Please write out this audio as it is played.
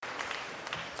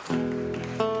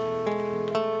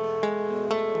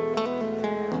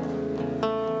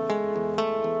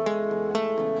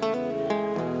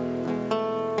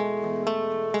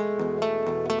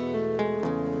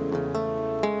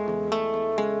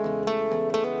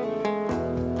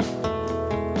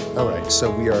All right, so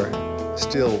we are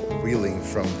still reeling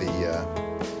from the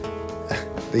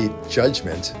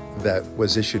judgment that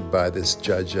was issued by this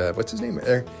judge. What's his name?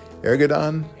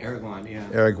 Aragon,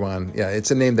 yeah.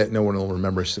 It's a name that no one will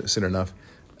remember soon enough.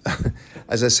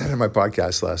 As I said in my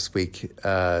podcast last week,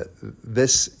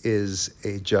 this is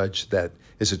a judge that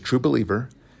is a true believer.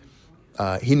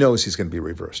 He knows he's going to be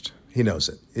reversed. He knows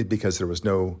it because there was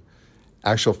no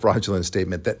actual fraudulent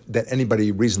statement that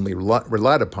anybody reasonably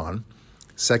relied upon.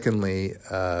 Secondly,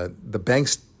 the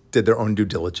banks did their own due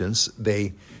diligence.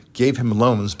 They gave him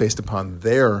loans based upon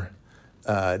their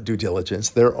due diligence,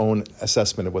 their own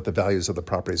assessment of what the values of the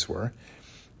properties were.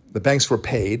 The banks were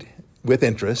paid with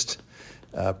interest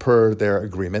per their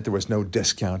agreement. There was no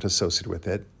discount associated with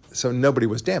it, so nobody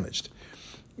was damaged.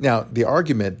 Now, the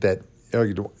argument that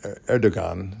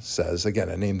Erdogan says, again,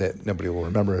 a name that nobody will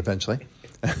remember eventually,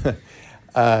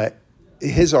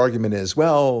 his argument is,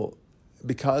 well,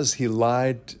 because he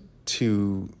lied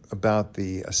about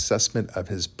the assessment of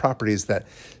his properties, that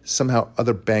somehow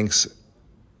other banks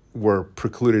were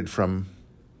precluded from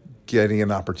getting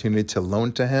an opportunity to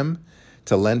lend to him.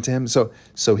 So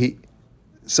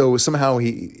somehow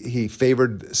he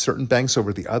favored certain banks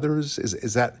over the others.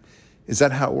 Is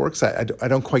that how it works? I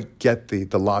don't quite get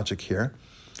the logic here.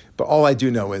 But all I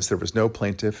do know is there was no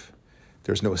plaintiff.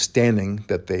 There's no standing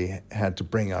that they had to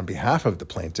bring on behalf of the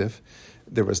plaintiff.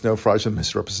 There was no fraudulent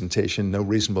misrepresentation, no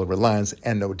reasonable reliance,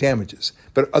 and no damages.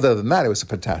 But other than that, it was a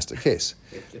fantastic case.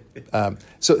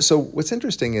 So what's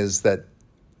interesting is that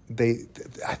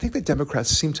I think the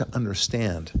Democrats seem to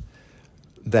understand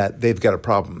that they've got a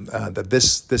problem, that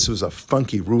this was a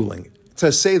funky ruling,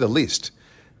 to say the least,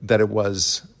 that it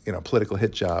was a political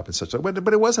hit job and such. But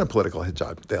it wasn't a political hit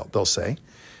job, they'll say.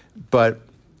 But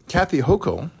Kathy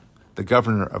Hochul, the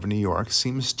governor of New York,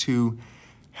 seems to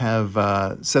have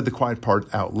said the quiet part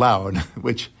out loud,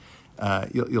 which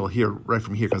you'll hear right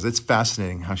from here because it's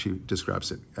fascinating how she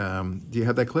describes it. Do you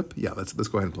have that clip? Yeah, let's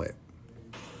go ahead and play it.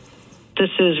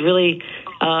 This is really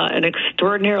an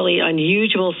extraordinarily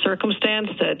unusual circumstance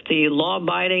that the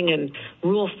law-abiding and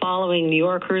rule-following New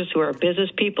Yorkers who are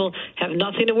business people have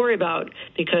nothing to worry about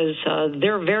because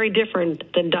they're very different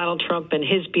than Donald Trump and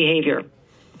his behavior.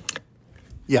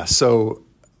 Yeah, so,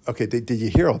 okay, did you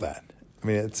hear all that? I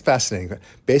mean, it's fascinating.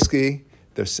 Basically,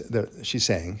 she's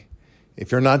saying,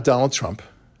 if you're not Donald Trump,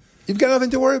 you've got nothing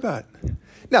to worry about.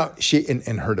 Now, she,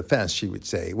 in her defense, she would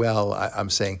say, well, I'm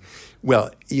saying,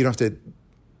 well, you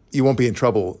won't be in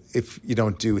trouble if you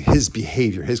don't do his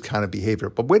behavior, his kind of behavior.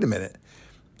 But wait a minute,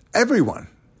 everyone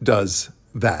does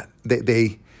that.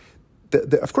 They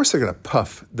of course, they're going to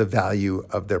puff the value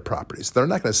of their properties. They're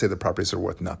not going to say the properties are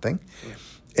worth nothing. Yeah.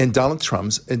 In Donald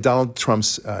Trump's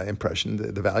impression,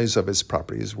 the values of his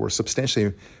properties were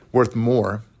substantially worth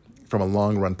more from a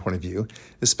long-run point of view,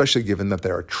 especially given that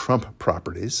there are Trump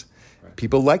properties. Right.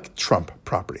 People like Trump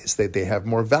properties. They have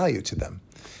more value to them.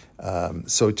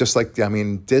 So just like,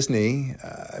 Disney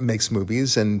makes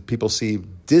movies and people see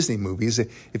Disney movies.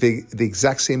 If the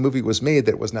exact same movie was made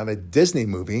that was not a Disney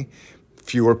movie,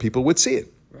 fewer people would see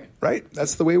it. Right?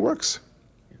 That's the way it works.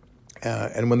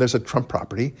 And when there's a Trump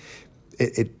property,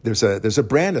 there's a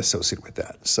brand associated with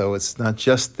that. So it's not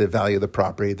just the value of the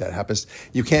property that happens.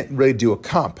 You can't really do a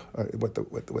comp, or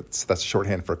that's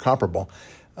shorthand for comparable,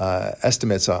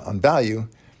 estimates on value.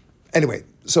 Anyway,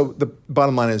 so the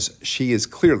bottom line is she is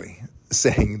clearly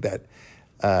saying that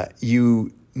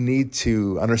you need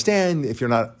to understand if you're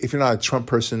not a Trump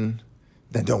person,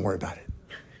 then don't worry about it.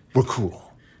 We're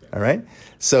cool. All right?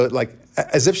 So like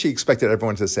as if she expected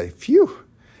everyone to say, phew.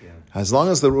 As long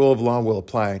as the rule of law will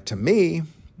apply to me,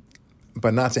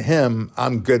 but not to him,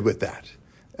 I'm good with that,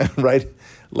 right?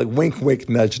 Like wink, wink,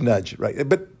 nudge, nudge, right?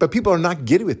 But people are not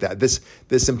giddy with that.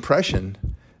 This impression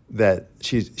that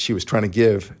she was trying to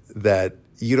give that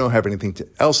you don't have anything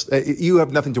else, you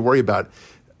have nothing to worry about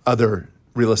other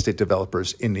real estate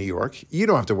developers in New York. You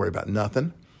don't have to worry about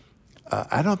nothing.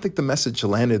 I don't think the message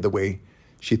landed the way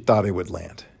she thought it would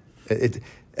land.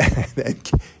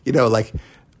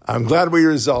 I'm glad we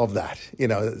resolved that.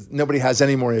 Nobody has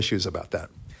any more issues about that.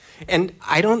 And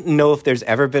I don't know if there's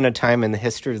ever been a time in the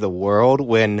history of the world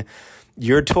when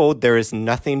you're told there is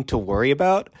nothing to worry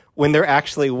about when there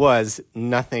actually was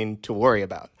nothing to worry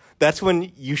about. That's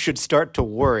when you should start to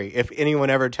worry if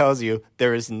anyone ever tells you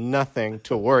there is nothing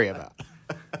to worry about.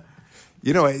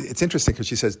 It's interesting because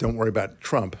she says don't worry about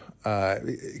Trump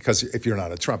because if you're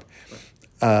not a Trump.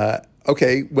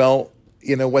 Okay, well,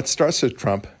 what starts with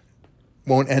Trump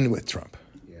won't end with Trump,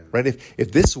 right?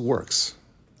 If this works,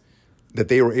 that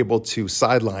they were able to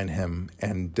sideline him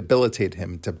and debilitate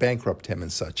him, to bankrupt him and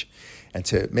such, and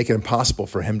to make it impossible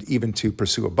for him even to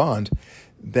pursue a bond,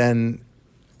 then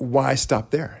why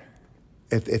stop there?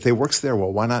 If it works there,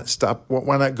 well, why not stop?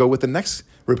 Why not go with the next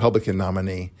Republican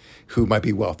nominee who might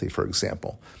be wealthy, for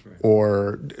example,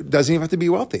 or doesn't even have to be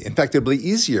wealthy? In fact, it'll be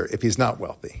easier if he's not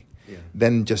wealthy.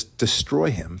 Then just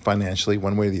destroy him financially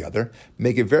one way or the other.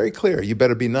 Make it very clear, you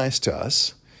better be nice to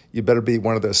us. You better be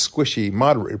one of those squishy,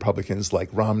 moderate Republicans like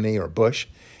Romney or Bush,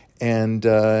 and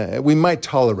we might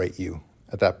tolerate you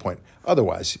at that point.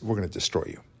 Otherwise, we're going to destroy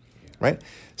you, right?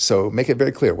 So make it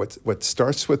very clear. What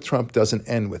starts with Trump doesn't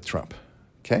end with Trump,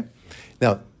 okay?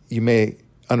 Now, you may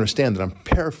understand that I'm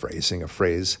paraphrasing a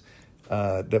phrase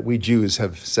that we Jews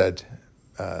have said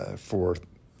for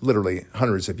literally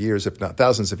hundreds of years, if not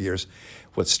thousands of years.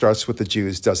 What starts with the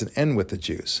Jews doesn't end with the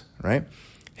Jews, right?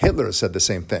 Hitler said the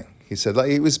same thing. He said,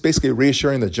 he was basically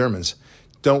reassuring the Germans,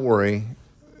 don't worry,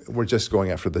 we're just going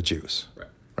after the Jews,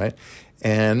 right?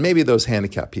 And maybe those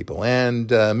handicapped people, and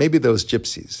maybe those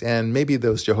gypsies, and maybe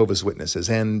those Jehovah's Witnesses,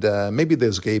 and maybe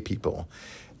those gay people.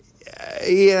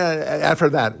 After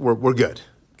that, we're good,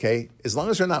 okay? As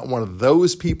long as you're not one of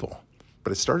those people,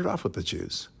 but it started off with the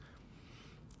Jews.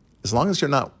 As long as you're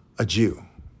not a Jew,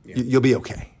 you'll be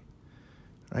okay,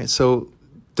 right? So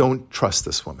don't trust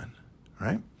this woman,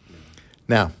 right?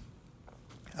 Now,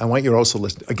 I want you to also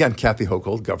listen, again, Kathy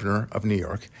Hochul, governor of New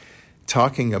York,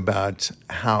 talking about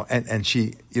how, and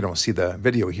she, you don't see the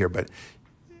video here, but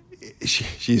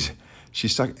she's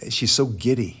so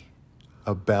giddy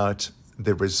about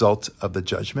the result of the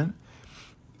judgment.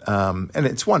 And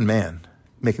it's one man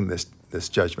making this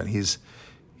judgment.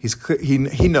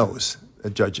 He knows,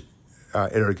 Judge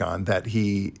Erdogan, that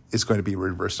he is going to be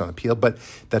reversed on appeal, but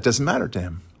that doesn't matter to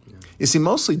him. Yeah. You see,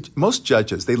 most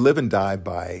judges, they live and die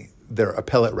by their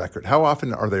appellate record. How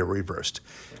often are they reversed?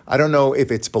 I don't know if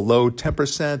it's below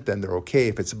 10%, then they're okay.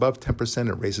 If it's above 10%,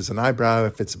 it raises an eyebrow.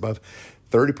 If it's above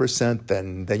 30%,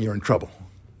 then you're in trouble.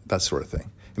 That sort of thing.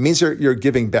 It means you're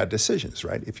giving bad decisions,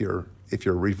 right? If you're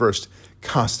reversed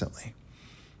constantly.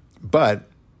 But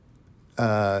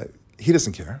he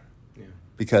doesn't care.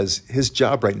 Because his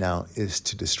job right now is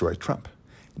to destroy Trump.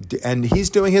 And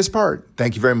he's doing his part.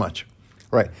 Thank you very much.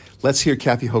 All right, let's hear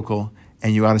Kathy Hochul,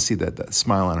 and you ought to see that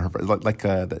smile on her face, like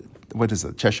what is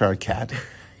it, Cheshire Cat,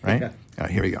 right? Yeah. All right,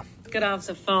 here we go. Got off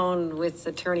the phone with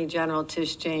Attorney General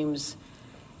Tish James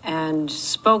and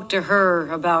spoke to her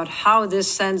about how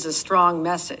this sends a strong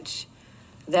message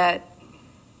that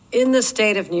in the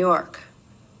state of New York,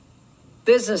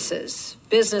 business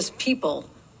people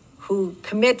who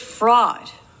commit fraud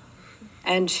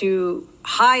and to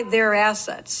hide their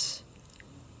assets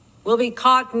will be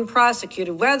caught and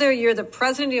prosecuted. Whether you're the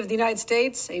president of the United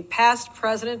States, a past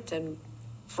president and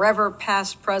forever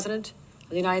past president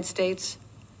of the United States,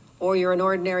 or you're an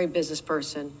ordinary business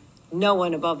person, no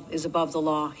one is above the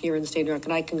law here in the state of New York.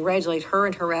 And I congratulate her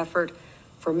and her effort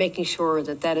for making sure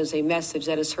that is a message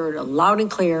that is heard loud and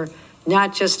clear,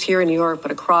 not just here in New York, but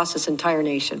across this entire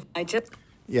nation.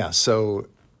 So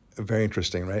very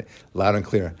interesting, right? Loud and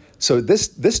clear. So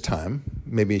this time,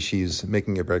 maybe she's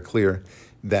making it very clear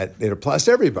that it applies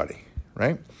to everybody,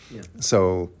 right? Yeah.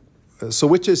 So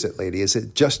which is it, lady? Is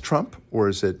it just Trump or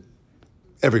is it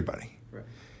everybody? Right.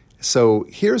 So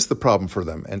here's the problem for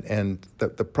them. And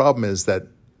the problem is that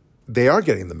they are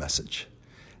getting the message.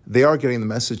 They are getting the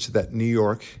message that New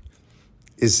York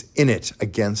is in it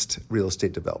against real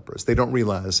estate developers. They don't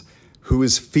realize who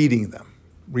is feeding them.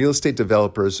 Real estate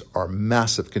developers are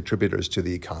massive contributors to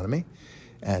the economy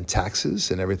and taxes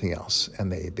and everything else.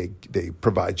 And they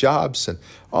provide jobs and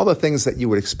all the things that you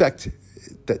would expect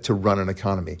to run an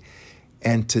economy.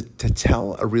 And to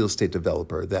tell a real estate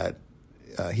developer that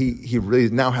he really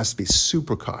now has to be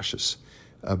super cautious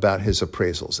about his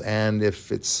appraisals. And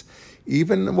if it's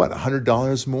even,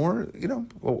 $100 more,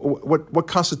 what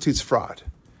constitutes fraud?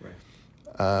 Right.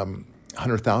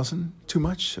 100,000, too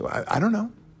much? I don't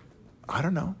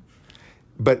know.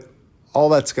 But all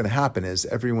that's going to happen is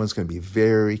everyone's going to be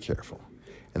very careful.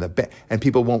 And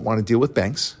people won't want to deal with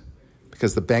banks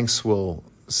because the banks will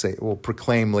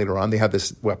proclaim later on, they have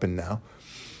this weapon now.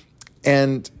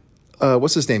 And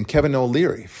what's his name? Kevin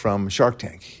O'Leary from Shark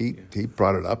Tank. He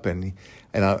brought it up, and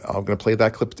I'm going to play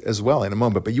that clip as well in a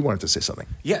moment. But you wanted to say something.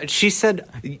 Yeah, she said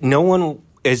no one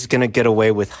is going to get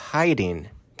away with hiding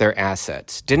their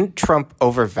assets. Didn't Trump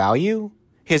overvalue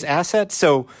his assets?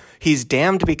 So he's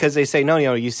damned because they say, no,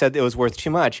 you said it was worth too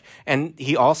much. And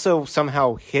he also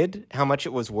somehow hid how much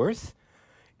it was worth.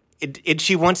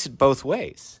 She wants it both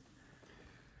ways.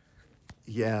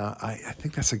 Yeah, I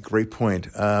think that's a great point.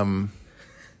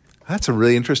 That's a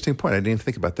really interesting point. I didn't even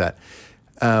think about that.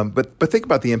 But think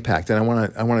about the impact, and I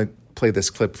want to play this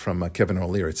clip from Kevin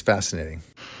O'Leary. It's fascinating.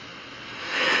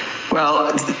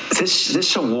 Well,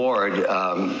 this award,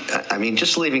 I mean,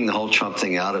 just leaving the whole Trump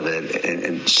thing out of it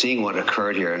and seeing what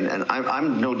occurred here, and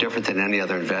I'm no different than any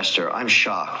other investor. I'm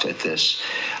shocked at this.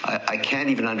 I can't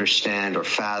even understand or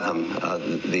fathom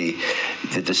the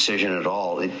decision at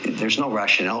all. There's no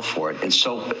rationale for it. And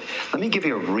so let me give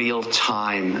you a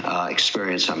real-time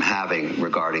experience I'm having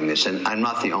regarding this, and I'm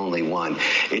not the only one.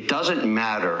 It doesn't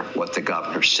matter what the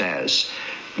governor says.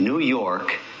 New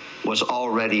York was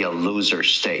already a loser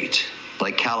state.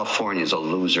 Like California is a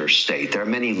loser state. There are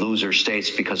many loser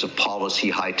states because of policy,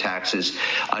 high taxes,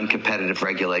 uncompetitive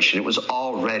regulation. It was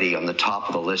already on the top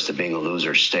of the list of being a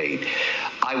loser state.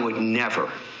 I would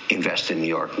never invest in New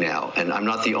York now, and I'm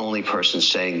not the only person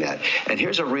saying that. And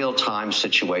here's a real-time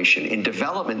situation. In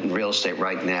development in real estate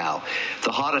right now,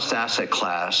 the hottest asset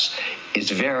class is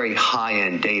very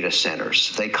high-end data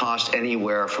centers. They cost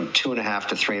anywhere from $2.5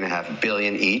 to $3.5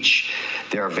 billion each.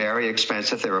 They're very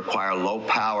expensive. They require low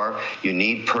power. You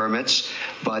need permits,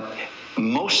 but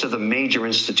most of the major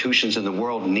institutions in the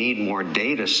world need more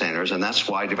data centers, and that's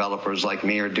why developers like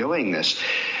me are doing this.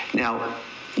 Now,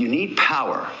 you need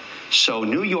power. So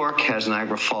New York has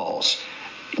Niagara Falls.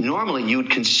 Normally, you'd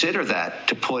consider that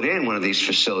to put in one of these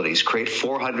facilities, create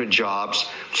 400 jobs,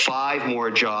 5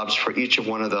 more jobs for each of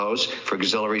one of those for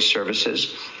auxiliary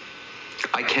services.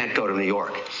 I can't go to New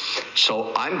York.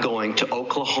 So I'm going to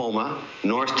Oklahoma,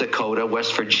 North Dakota,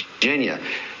 West Virginia.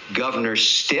 Governor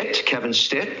Stitt, Kevin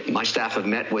Stitt, my staff have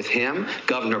met with him.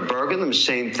 Governor Bergen, the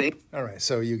same thing. All right,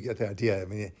 so you get the idea. I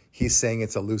mean, he's saying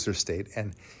it's a loser state,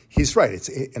 and he's right.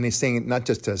 And he's saying it not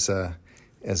just as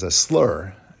a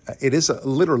slur. It is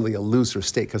literally a loser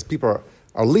state because people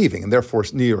are leaving, and therefore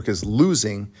New York is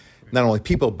losing not only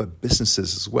people but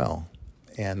businesses as well.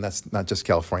 And that's not just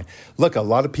California. Look, a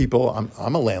lot of people,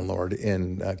 I'm a landlord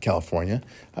in California.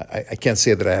 I can't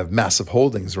say that I have massive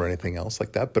holdings or anything else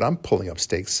like that, but I'm pulling up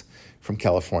stakes from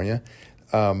California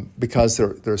because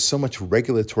there's so much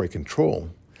regulatory control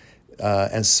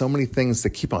and so many things that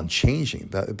keep on changing.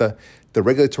 The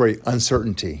regulatory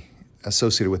uncertainty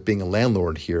associated with being a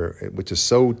landlord here, which is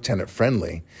so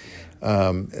tenant-friendly,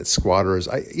 squatters.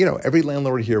 Every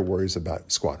landlord here worries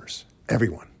about squatters,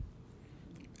 everyone.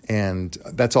 And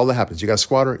that's all that happens. You got a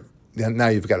squatter, now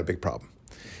you've got a big problem.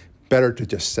 Better to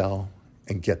just sell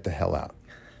and get the hell out.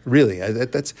 Really,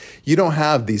 you don't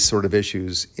have these sort of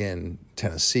issues in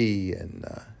Tennessee and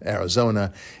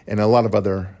Arizona and a lot of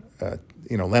other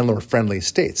landlord-friendly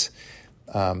states.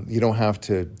 You don't have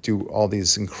to do all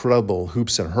these incredible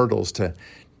hoops and hurdles to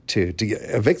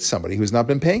evict somebody who's not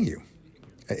been paying you.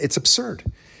 It's absurd.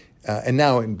 And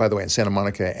now, by the way, in Santa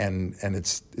Monica, and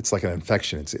it's like an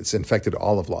infection. It's infected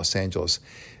all of Los Angeles,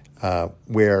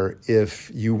 where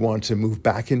if you want to move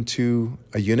back into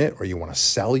a unit or you want to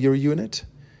sell your unit,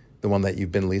 the one that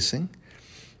you've been leasing,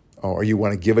 or you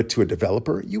want to give it to a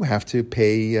developer, you have to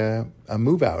pay a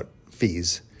move-out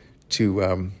fees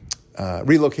to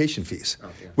relocation fees,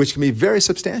 which can be very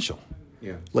substantial,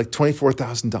 like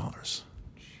 $24,000.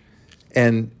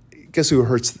 And guess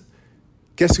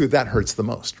who that hurts the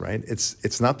most, right?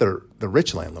 It's not the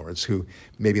rich landlords who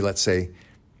maybe, let's say,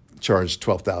 charge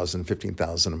 $12,000,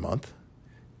 $15,000 a month.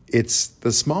 It's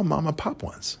the small mom and pop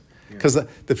ones. Because the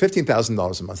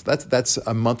 $15,000 a month, that's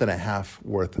a month and a half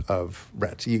worth of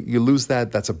rent. You lose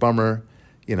that, that's a bummer.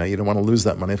 You don't want to lose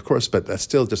that money, of course, but that's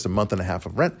still just a month and a half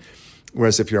of rent.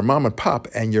 Whereas if you're a mom and pop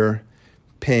and you're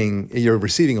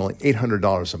receiving only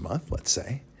 $800 a month, let's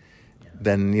say,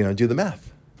 then, do the math.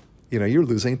 You're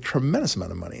losing a tremendous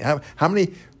amount of money. How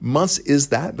many months is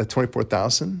that? The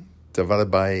 24,000 divided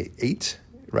by 8,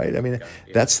 right? I mean,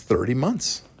 that's 30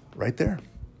 months right there.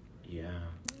 Yeah.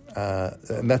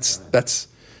 And that's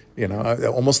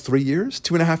almost 3 years,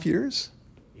 2.5 years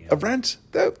of rent.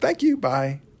 Thank you.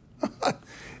 Bye.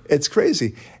 It's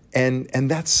crazy. And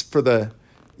that's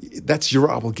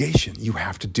your obligation. You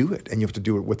have to do it, and you have to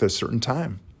do it with a certain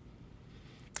time.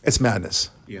 It's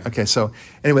madness. Yeah. Okay, so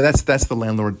anyway, that's the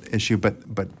landlord issue,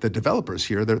 but the developers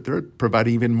here, they're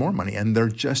providing even more money, and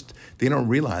they don't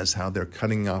realize how they're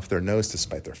cutting off their nose to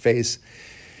spite their face,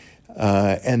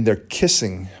 and they're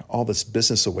kissing all this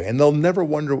business away, and they'll never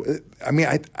wonder. I mean,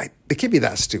 they can't be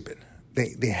that stupid.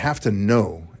 They have to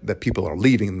know that people are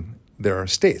leaving their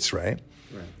states, right?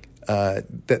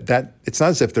 that it's not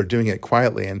as if they're doing it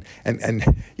quietly and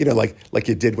like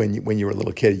you did when you were a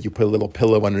little kid. You put a little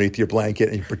pillow underneath your blanket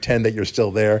and you pretend that you're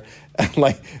still there. And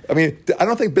I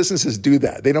don't think businesses do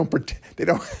that. They don't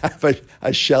have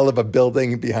a shell of a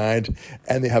building behind,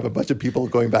 and they have a bunch of people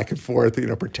going back and forth,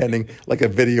 pretending like a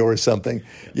video or something.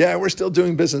 Yeah, we're still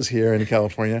doing business here in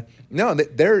California. No,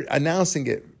 they're announcing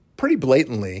it pretty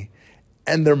blatantly,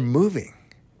 and they're moving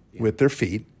with their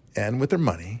feet and with their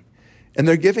money. And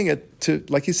they're giving it to,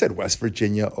 like you said, West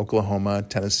Virginia, Oklahoma,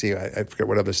 Tennessee, I forget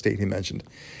what other state he mentioned,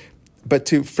 but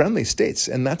to friendly states.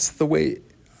 And that's the way,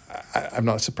 I'm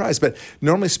not surprised. But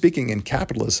normally speaking, in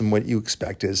capitalism, what you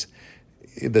expect is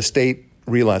the state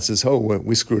realizes, oh,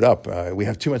 we screwed up. We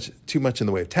have too much in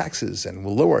the way of taxes, and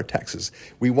we'll lower our taxes.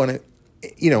 We want to,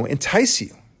 entice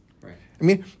you. Right. I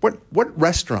mean, what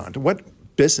restaurant, what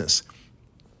business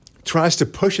tries to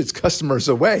push its customers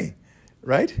away,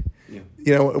 right?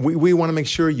 Yeah. We want to make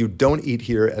sure you don't eat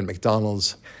here at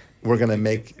McDonald's. We're going to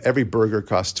make every burger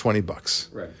cost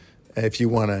 $20. Right. If you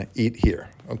want to eat here,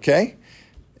 okay?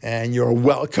 And you're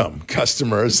welcome,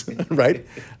 customers, right?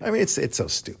 I mean, it's so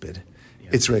stupid. Yeah.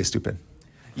 It's really stupid.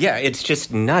 Yeah, it's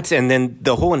just nuts. And then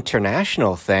the whole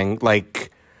international thing, Biden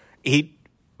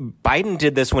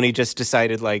did this when he just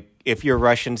decided, if you're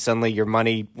Russian, suddenly your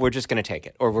money, we're just going to take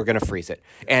it or we're going to freeze it.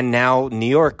 And now New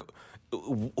York,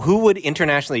 who would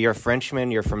internationally, you're a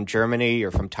Frenchman, you're from Germany,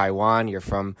 you're from Taiwan, you're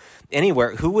from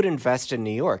anywhere, who would invest in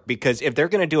New York? Because if they're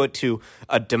going to do it to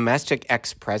a domestic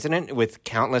ex-president with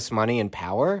countless money and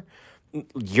power,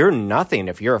 you're nothing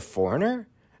if you're a foreigner.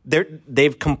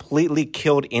 They've completely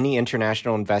killed any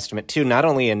international investment, too, not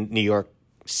only in New York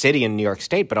City and New York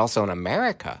State, but also in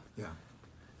America. Yeah.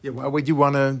 Yeah, why would you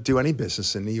want to do any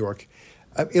business in New York?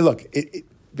 Look,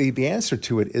 the answer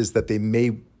to it is that they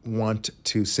may want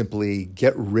to simply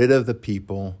get rid of the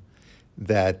people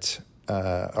that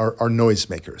are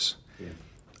noisemakers. Yeah.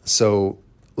 So,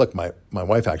 look, my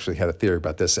wife actually had a theory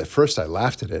about this. At first, I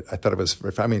laughed at it. I thought it was,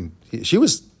 she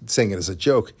was saying it as a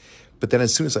joke. But then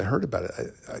as soon as I heard about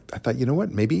it, I thought, you know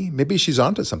what, maybe she's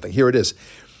onto something. Here it is.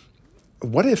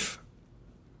 What if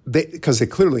because they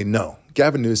clearly know,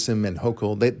 Gavin Newsom and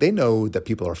Hochul, they know that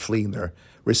people are fleeing their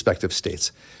respective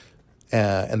states.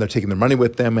 And they're taking their money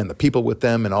with them and the people with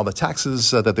them and all the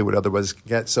taxes that they would otherwise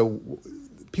get. So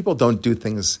people don't do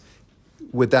things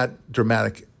with that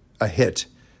dramatic a hit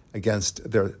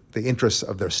against the interests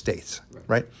of their states,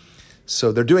 right?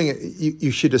 So they're doing it.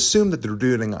 You should assume that they're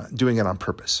doing it on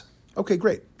purpose. Okay,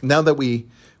 great. Now that we've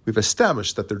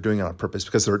established that they're doing it on purpose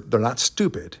because they're not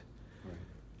stupid,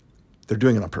 they're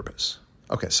doing it on purpose.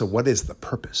 Okay, so what is the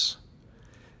purpose?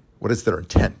 What is their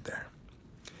intent there?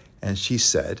 And she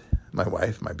said, my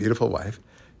wife, my beautiful wife,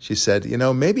 she said,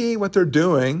 maybe what they're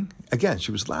doing, again,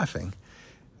 she was laughing,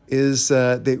 is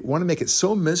they want to make it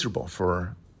so miserable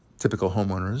for typical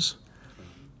homeowners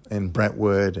in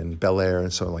Brentwood and Bel Air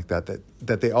and so like that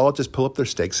they all just pull up their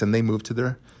stakes and they move to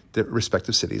their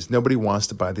respective cities. Nobody wants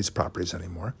to buy these properties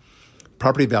anymore.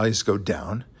 Property values go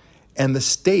down, and the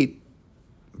state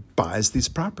buys these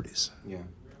properties. Yeah.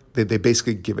 They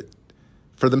basically give it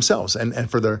for themselves and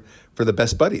for the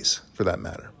best buddies, for that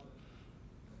matter.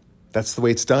 That's the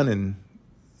way it's done in,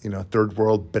 third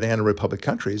world banana republic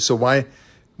countries. So why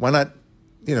not,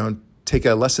 take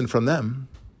a lesson from them,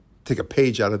 take a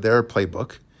page out of their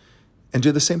playbook, and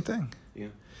do the same thing? Yeah.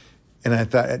 And I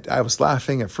thought, I was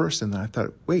laughing at first, and then I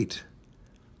thought, wait,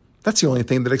 that's the only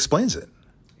thing that explains it.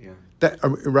 Yeah.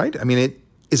 Right?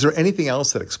 Is there anything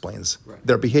else that explains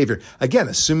their behavior? Again,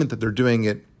 assuming that they're doing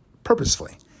it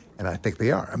purposefully. And I think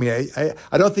they are.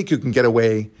 I don't think you can get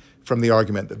away from the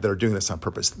argument that they're doing this on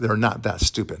purpose. They're not that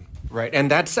stupid. Right. And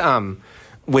that's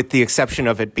with the exception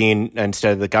of it being,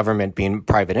 instead of the government being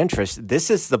private interest,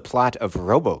 this is the plot of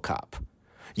RoboCop.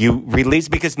 You release,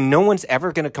 because no one's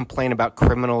ever going to complain about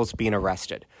criminals being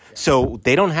arrested. So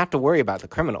they don't have to worry about the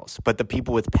criminals. But the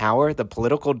people with power, the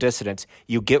political dissidents,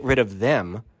 you get rid of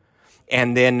them.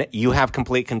 And then you have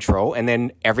complete control, and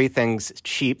then everything's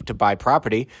cheap to buy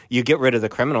property. You get rid of the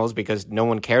criminals because no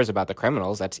one cares about the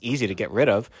criminals. That's easy to get rid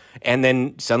of. And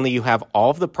then suddenly you have all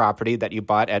of the property that you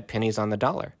bought at pennies on the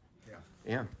dollar.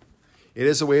 Yeah. It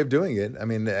is a way of doing it.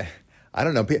 I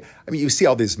don't know. You see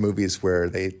all these movies where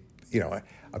they,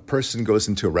 a person goes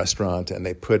into a restaurant and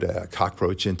they put a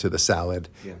cockroach into the salad,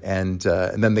 and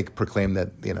then they proclaim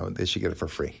that, they should get it for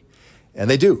free. And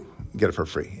they do get it for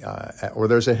free. Or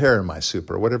there's a hair in my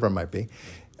soup or whatever it might be.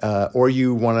 Or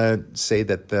you want to say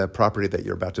that the property that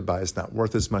you're about to buy is not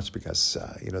worth as much because,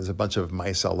 there's a bunch of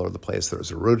mice all over the place.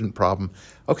 There's a rodent problem.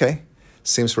 Okay,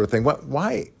 same sort of thing.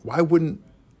 Why wouldn't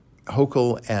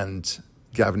Hochul and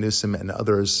Gavin Newsom and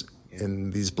others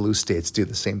in these blue states do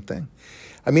the same thing.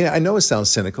 I mean, I know it sounds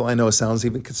cynical. I know it sounds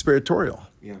even conspiratorial.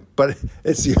 Yeah. But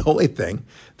it's the only thing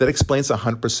that explains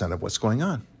 100% of what's going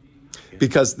on. Yeah.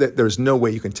 Because there's no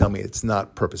way you can tell me it's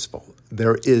not purposeful.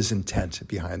 There is intent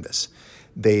behind this.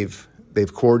 They've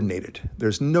coordinated.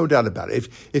 There's no doubt about it.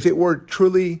 If it were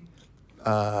truly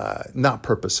not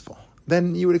purposeful,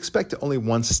 then you would expect only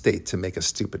one state to make a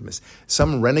stupid mistake.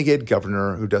 Some renegade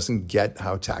governor who doesn't get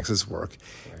how taxes work,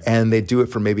 right. And they do it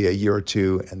for maybe a year or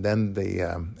two, and then they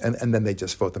and then they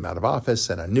just vote them out of office,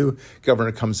 and a new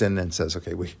governor comes in and says,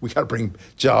 "Okay, we got to bring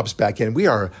jobs back in. We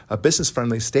are a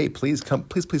business-friendly state. Please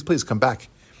come back."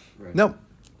 Right. No,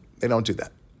 they don't do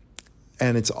that,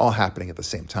 and it's all happening at the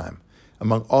same time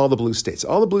among all the blue states.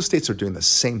 All the blue states are doing the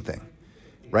same thing,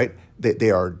 right? They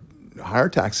are higher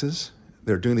taxes.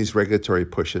 They're doing these regulatory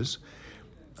pushes.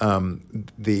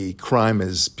 The crime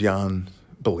is beyond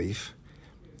belief.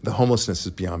 The homelessness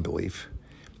is beyond belief.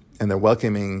 And they're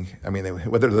welcoming, I mean,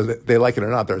 whether they like it or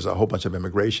not, there's a whole bunch of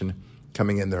immigration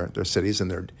coming in their cities.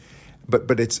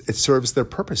 But it serves their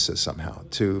purposes somehow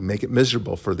to make it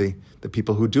miserable for the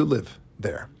people who do live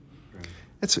there. Right.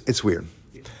 It's weird.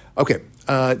 Okay,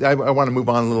 I want to move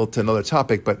on a little to another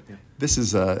topic, but this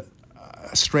is a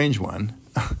strange one.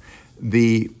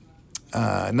 The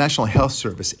National Health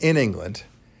Service in England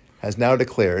has now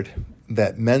declared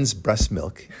that men's breast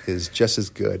milk is just as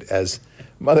good as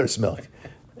mother's milk.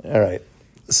 All right.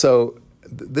 So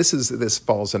this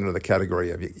falls under the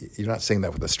category of, you're not saying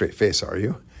that with a straight face, are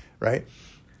you? Right?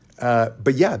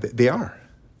 But yeah, they are.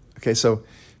 Okay, so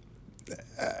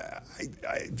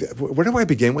where do I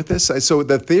begin with this? So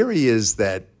the theory is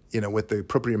that, with the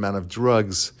appropriate amount of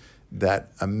drugs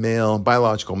that a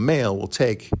biological male will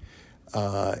take,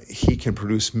 he can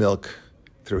produce milk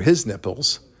through his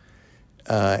nipples,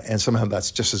 and somehow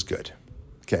that's just as good.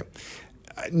 Okay,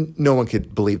 no one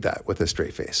could believe that with a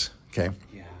straight face. Okay,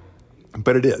 yeah.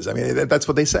 But it is. I mean, that's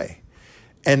what they say,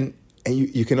 and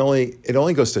you can only. It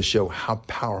only goes to show how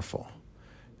powerful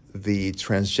the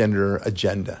transgender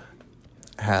agenda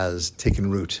has taken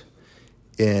root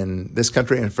in this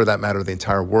country, and for that matter, the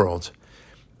entire world.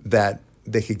 That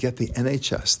they could get the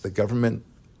NHS, the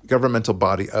governmental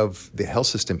body of the health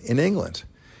system in England,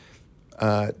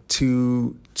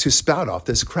 to spout off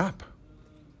this crap.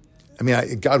 I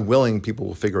mean, God willing, people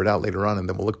will figure it out later on, and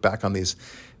then we'll look back on these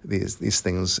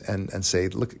things and say,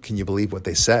 look, can you believe what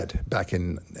they said back at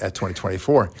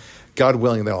 2024? God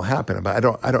willing, that'll happen. But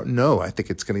I don't know. I think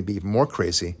it's going to be even more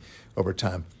crazy over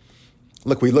time.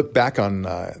 Look, we look back on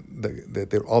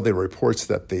all the reports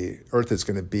that the Earth is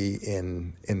going to be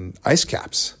in ice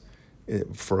caps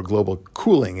for global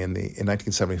cooling in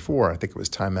 1974. I think it was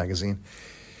Time magazine,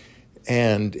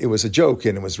 and it was a joke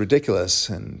and it was ridiculous.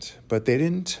 But they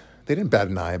didn't bat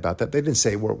an eye about that. They didn't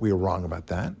say we were wrong about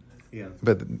that. Yeah.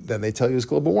 But then they tell you it's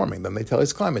global warming. Then they tell you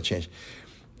it's climate change.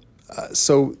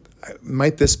 So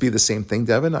might this be the same thing,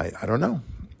 Devin? I don't know.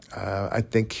 I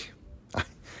think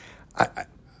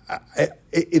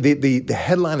the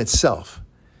headline itself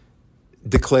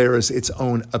declares its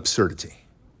own absurdity.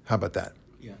 How about that?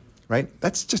 Yeah. Right?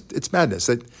 It's madness.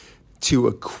 That to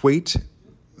equate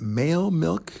male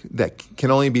milk that can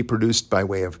only be produced by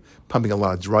way of pumping a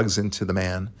lot of drugs into the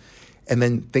man, and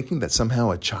then thinking that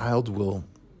somehow a child will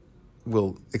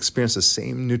experience the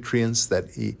same nutrients that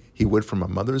he would from a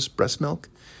mother's breast milk.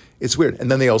 It's weird. And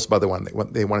then they also, by the way,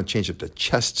 they want to change it to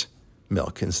chest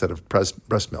milk instead of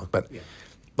breast milk. But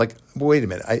wait a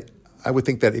minute. I would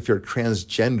think that if you're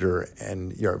transgender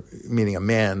and you're meaning a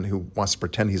man who wants to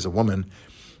pretend he's a woman,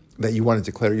 that you want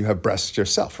to declare you have breasts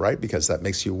yourself, right? Because that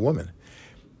makes you a woman.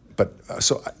 But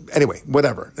anyway,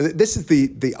 whatever. This is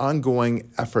the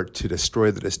ongoing effort to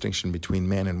destroy the distinction between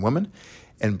man and woman.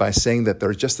 And by saying that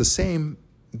they're just the same,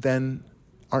 then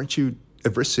aren't you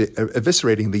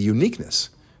eviscerating the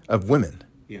uniqueness of women?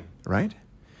 Yeah. Right?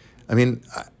 I mean,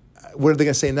 what are they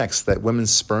going to say next? That women's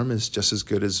sperm is just as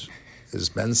good as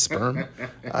men's sperm?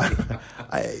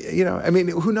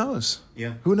 Who knows?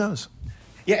 Yeah. Who knows?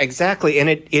 Yeah, exactly. And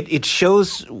it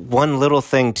shows one little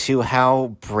thing, too,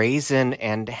 how brazen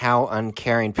and how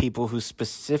uncaring people who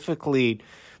specifically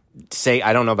say,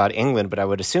 I don't know about England, but I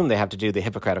would assume they have to do the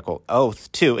Hippocratic oath,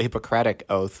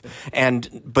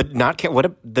 but not care.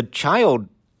 What the child,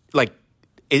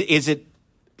 is it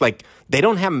like they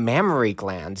don't have mammary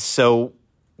glands? So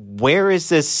where is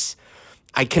this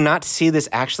I cannot see this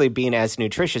actually being as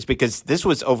nutritious because this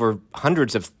was over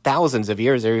hundreds of thousands of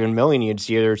years or even millions of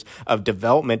years of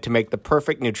development to make the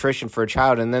perfect nutrition for a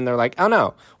child. And then they're like, oh,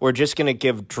 no, we're just going to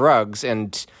give drugs.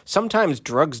 And sometimes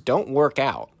drugs don't work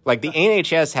out. Like the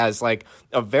NHS has like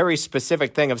a very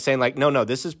specific thing of saying like, no,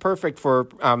 this is perfect for,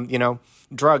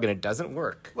 drug, and it doesn't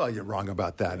work. Well, you're wrong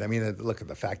about that. I mean, look,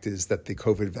 the fact is that the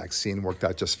COVID vaccine worked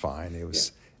out just fine. It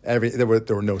was there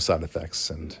were no side effects,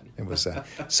 and it was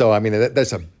so. I mean,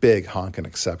 that's a big honking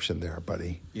exception there,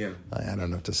 buddy. Yeah, I don't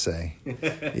know what to say.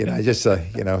 I just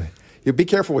you be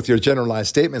careful with your generalized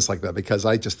statements like that because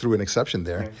I just threw an exception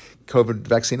there. Right. COVID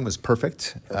vaccine was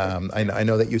perfect. I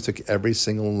know that you took every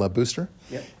single booster.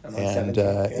 Yeah, and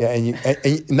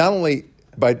and not only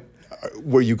by.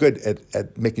 Were you good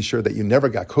at making sure that you never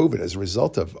got COVID as a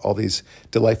result of all these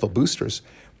delightful boosters?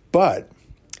 But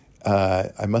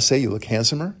I must say, you look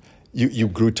handsomer. You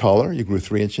grew taller. You grew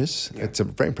 3 inches. Yeah. It's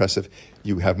very impressive.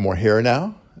 You have more hair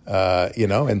now.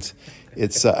 And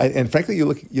it's and frankly, you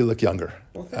look younger.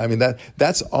 Well, I mean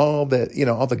that's all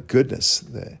all the goodness.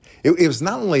 It was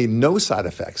not only no side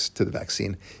effects to the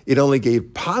vaccine. It only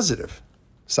gave positive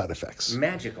side effects.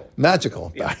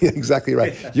 Magical. Yeah. Exactly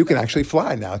right. You can actually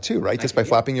fly now too, right? Just by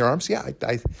flapping your arms. Yeah.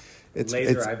 It's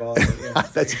laser eyeballs.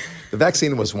 The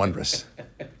vaccine was wondrous.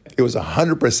 It was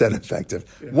 100% effective.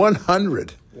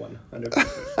 100.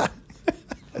 100%.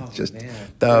 Just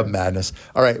the madness.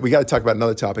 All right, we got to talk about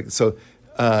another topic. So,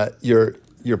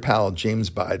 your pal James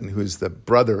Biden, who's the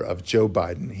brother of Joe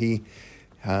Biden, he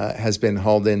has been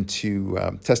hauled in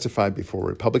to testify before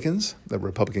Republicans, the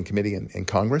Republican committee in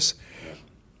Congress.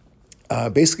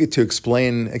 Basically to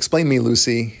explain me,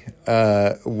 Lucy,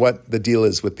 what the deal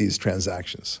is with these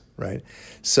transactions, right?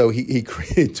 So he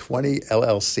created 20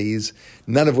 LLCs,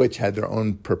 none of which had their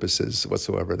own purposes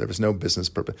whatsoever. There was no business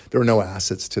purpose. There were no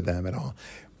assets to them at all.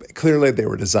 But clearly, they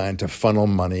were designed to funnel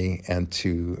money and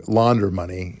to launder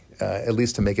money, at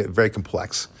least to make it very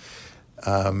complex.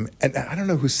 And I don't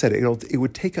know who said it. It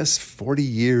would take us 40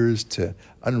 years to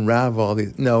unravel all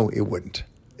these. No, it wouldn't.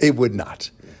 It would not.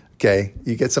 Okay,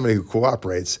 you get somebody who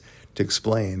cooperates to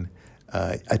explain.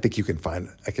 I think you can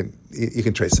you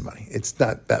can trace the money. It's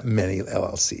not that many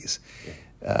LLCs.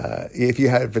 If you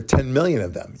had 10 million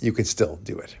of them, you could still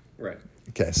do it. Right.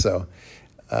 Okay. So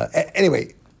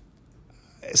anyway,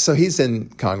 so he's in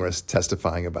Congress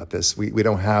testifying about this. We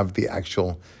don't have the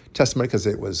actual testimony because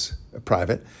it was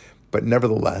private, but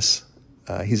nevertheless,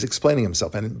 he's explaining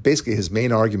himself, and basically his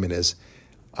main argument is.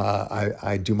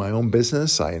 I do my own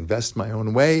business. I invest my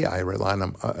own way. I rely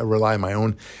on my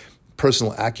own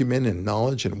personal acumen and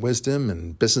knowledge and wisdom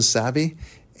and business savvy.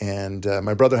 And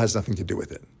my brother has nothing to do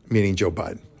with it, meaning Joe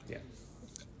Biden. Yeah.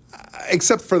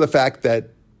 Except for the fact that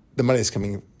the money is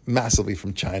coming massively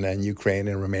from China and Ukraine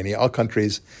and Romania, all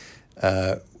countries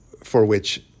for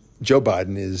which Joe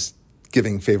Biden is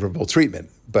giving favorable treatment.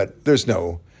 But there's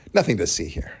nothing to see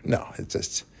here. No, it's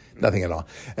just... nothing at all.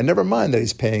 And never mind that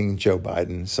he's paying Joe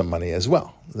Biden some money as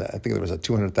well. I think there was a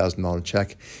 $200,000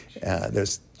 check.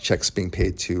 There's checks being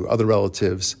paid to other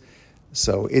relatives.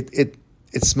 So it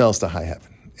smells to high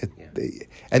heaven.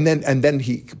 And then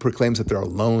he proclaims that there are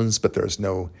loans, but there's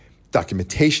no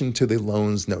documentation to the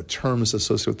loans, no terms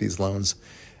associated with these loans.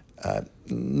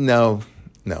 No,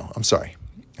 I'm sorry.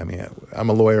 I mean, I'm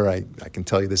a lawyer. I can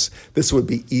tell you this. This would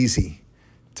be easy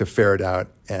to ferret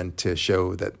out and to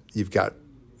show that you've got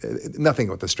nothing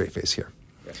with a straight face here.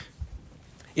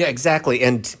 Yeah, exactly.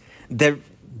 And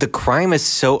the crime is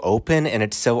so open and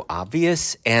it's so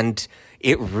obvious, and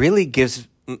it really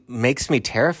makes me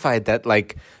terrified that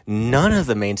like none of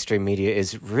the mainstream media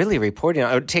is really reporting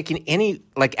or taking any,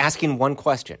 like asking one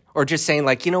question or just saying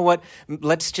like, you know what,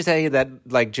 let's just say that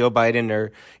like Joe Biden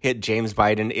or James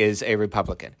Biden is a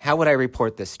Republican. How would I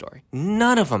report this story?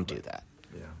 None of them do that.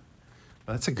 Yeah,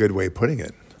 well, that's a good way of putting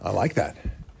it. I like that.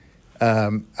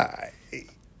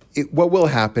 What will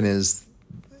happen is,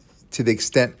 to the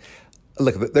extent,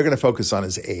 look, they're going to focus on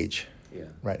his age,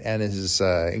 right, and his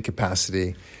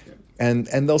incapacity, and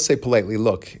they'll say politely,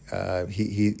 look,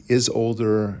 he is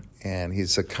older and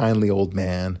he's a kindly old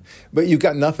man, but you've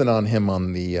got nothing on him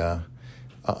on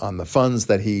the funds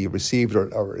that he received,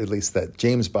 or at least that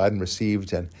James Biden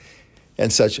received,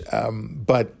 and such.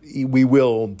 But we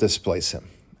will displace him,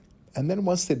 and then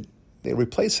once they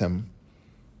replace him.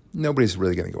 Nobody's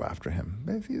really going to go after him.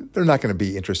 They're not going to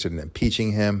be interested in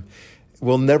impeaching him.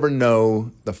 We'll never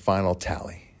know the final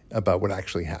tally about what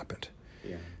actually happened.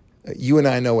 Yeah. You and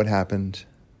I know what happened.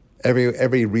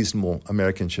 Every reasonable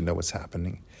American should know what's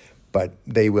happening, but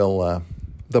they'll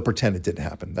pretend it didn't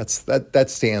happen. That's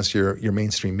to answer your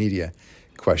mainstream media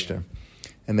question.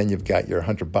 And then you've got your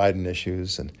Hunter Biden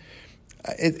issues, and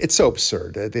It's so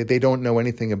absurd. They don't know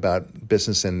anything about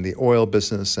business and the oil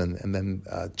business and then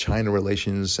China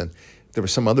relations. And there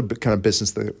was some other kind of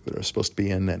business that they're supposed to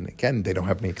be in. And again, they don't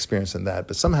have any experience in that.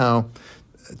 But somehow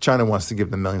China wants to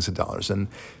give them millions of dollars. And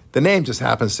the name just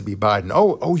happens to be Biden.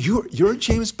 Oh, you're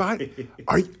James Biden?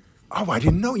 Are you? Oh, I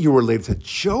didn't know you were related to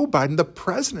Joe Biden, the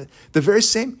president. The very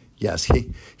same? Yes,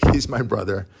 he's my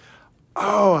brother.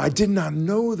 Oh, I did not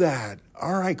know that.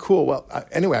 All right, cool. Well,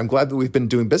 anyway, I'm glad that we've been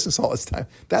doing business all this time.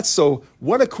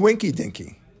 What a coinky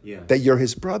dinky that you're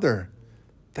his brother.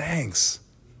 Thanks.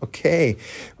 Okay.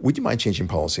 Would you mind changing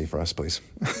policy for us, please?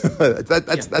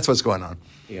 That's what's going on.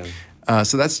 Yeah.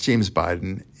 So that's James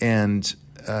Biden. And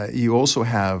you also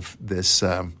have this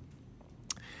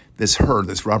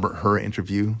Robert Hur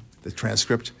interview, the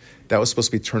transcript. That was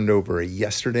supposed to be turned over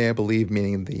yesterday, I believe,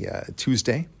 meaning the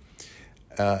Tuesday.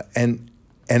 And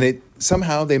it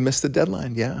somehow they missed the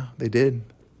deadline. Yeah, they did.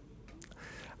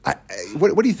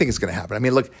 What do you think is going to happen? I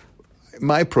mean, look,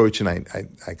 my approach, and I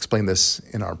explained this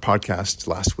in our podcast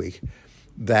last week,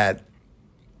 that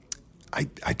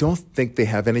I don't think they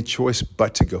have any choice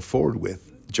but to go forward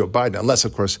with Joe Biden, unless,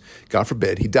 of course, God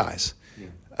forbid, he dies.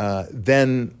 Yeah.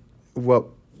 Then what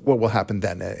will happen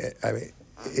then? I mean,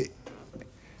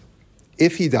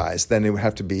 if he dies, then it would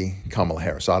have to be Kamala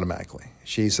Harris automatically.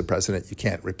 She's the president. You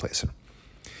can't replace her.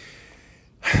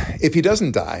 If he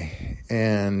doesn't die,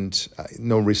 and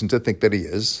no reason to think that he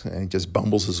is, and he just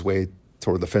bumbles his way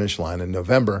toward the finish line in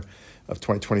November of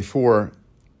 2024,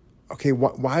 okay,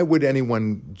 why would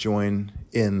anyone join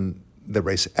in the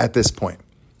race at this point?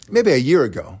 Maybe a year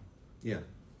ago, it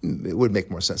would make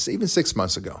more sense. Even 6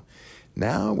 months ago.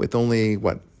 Now, with only,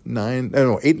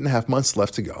 8.5 months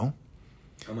left to go.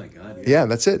 Oh my God! Yeah,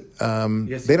 that's it.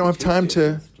 They don't have time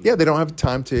to. Yeah, they don't have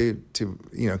time to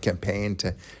campaign,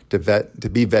 to vet, to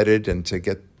be vetted, and to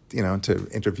get to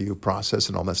interview process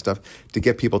and all that stuff, to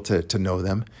get people to know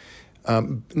them.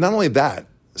 Not only that,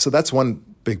 so that's one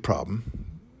big problem.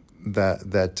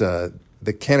 That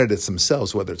the candidates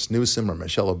themselves, whether it's Newsom or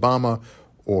Michelle Obama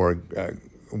or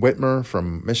Whitmer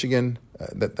from Michigan,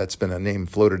 that's been a name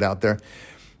floated out there.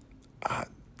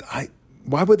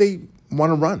 Why would they want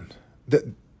to run?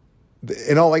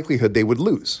 In all likelihood, they would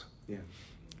lose. Yeah.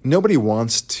 Nobody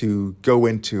wants to go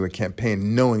into a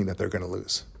campaign knowing that they're going to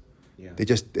lose. Yeah.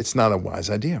 It's not a wise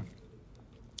idea,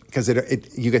 because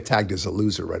you get tagged as a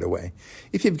loser right away.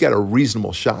 If you've got a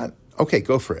reasonable shot, okay,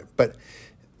 go for it. But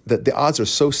the odds are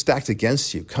so stacked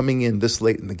against you coming in this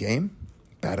late in the game,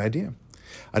 bad idea.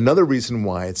 Another reason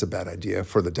why it's a bad idea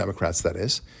for the Democrats, that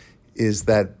is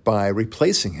that by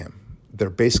replacing him, they're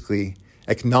basically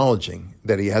acknowledging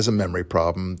that he has a memory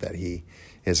problem, that he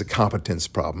has a competence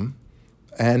problem,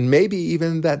 and maybe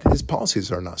even that his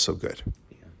policies are not so good.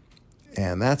 Yeah.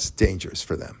 And that's dangerous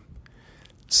for them.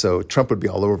 So Trump would be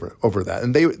all over that.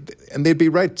 And they'd be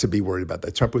right to be worried about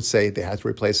that. Trump would say they had to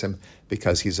replace him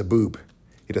because he's a boob.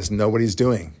 He doesn't know what he's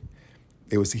doing.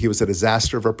 He was a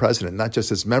disaster of our president, not just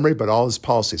his memory, but all his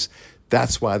policies.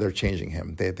 That's why they're changing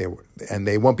him.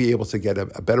 They won't be able to get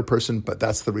a better person, but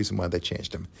that's the reason why they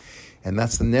changed him. And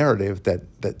that's the narrative that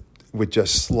would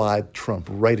just slide Trump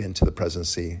right into the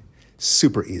presidency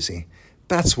super easy.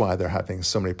 That's why they're having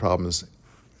so many problems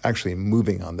actually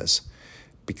moving on this,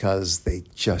 because they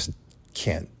just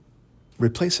can't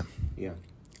replace him. Yeah.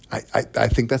 I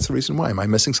think that's the reason why. Am I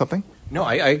missing something? No,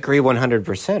 I agree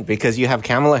 100%, because you have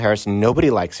Kamala Harris.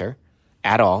 Nobody likes her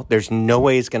at all. There's no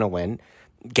way he's going to win.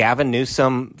 Gavin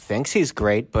Newsom thinks he's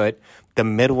great, but the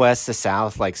Midwest, the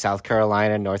South, like South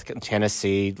Carolina, North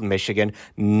Tennessee, Michigan,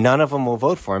 none of them will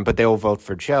vote for him, but they will vote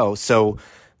for Joe. So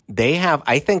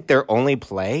I think their only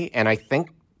play, and I think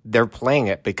they're playing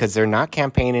it because they're not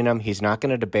campaigning him, he's not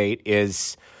going to debate,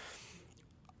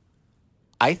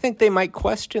 I think they might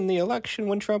question the election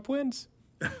when Trump wins.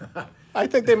 I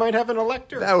think they might have an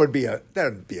elector. That would be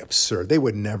absurd. They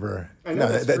would never.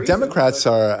 The Democrats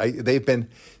they've been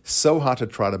so hot to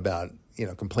trot about,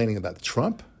 complaining about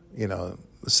Trump,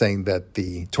 saying that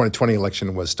the 2020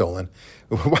 election was stolen.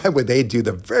 Why would they do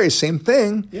the very same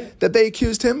thing that they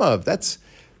accused him of?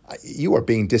 You are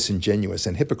being disingenuous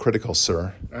and hypocritical,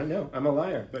 sir. I know. I'm a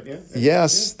liar, but yeah.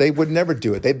 Yes, they would never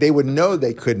do it. They would know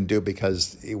they couldn't do it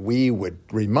because we would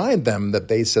remind them that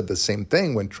they said the same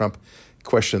thing when Trump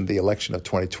questioned the election of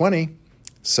 2020.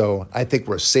 So I think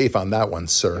we're safe on that one,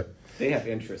 sir. They have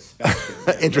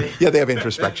introspection. They have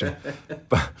introspection.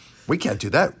 But we can't do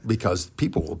that because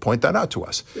people will point that out to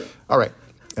us. Yeah. All right.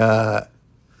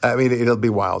 It'll be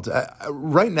wild.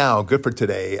 Right now, good for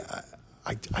today,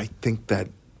 I think that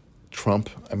Trump,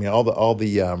 all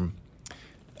the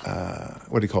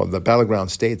what do you call it? The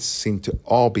battleground states seem to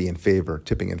all be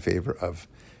tipping in favor of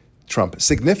Trump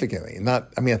significantly. I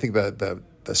think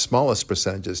the smallest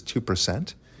percentage is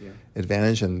 2%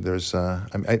 advantage, and there's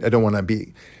I don't want to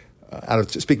be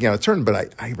speaking out of turn,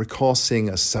 but I recall seeing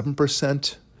a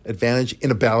 7% advantage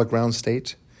in a battleground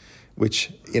state,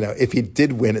 which, if he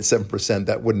did win at 7%,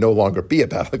 that would no longer be a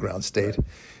battleground state.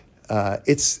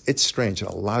 It's strange,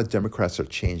 and a lot of Democrats are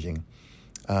changing.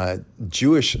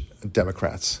 Jewish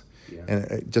Democrats,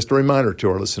 and just a reminder to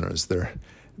our listeners,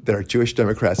 there are Jewish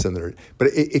Democrats in there. But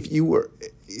if you were,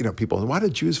 people, why do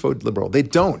Jews vote liberal? They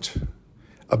don't.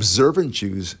 Observant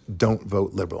Jews don't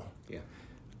vote liberal. Yeah.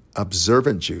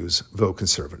 Observant Jews vote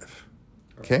conservative.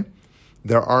 Okay?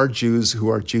 There are Jews who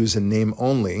are Jews in name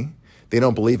only. They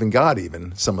don't believe in God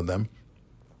even, some of them.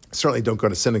 Certainly don't go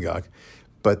to synagogue.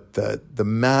 But the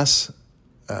mass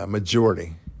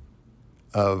majority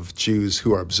of Jews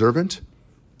who are observant,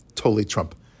 totally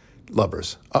Trump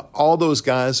lovers. All those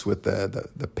guys with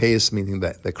the pais, meaning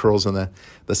the curls on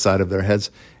the side of their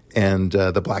heads, and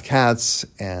the black hats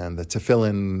and the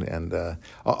tefillin, and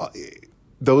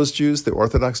those Jews, the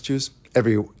Orthodox Jews,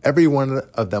 every one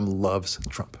of them loves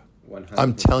Trump. 100%.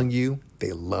 I'm telling you,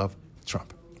 they love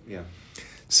Trump. Yeah.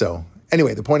 So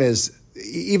anyway, the point is,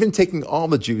 even taking all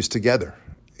the Jews together,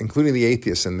 including the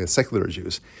atheists and the secular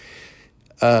Jews,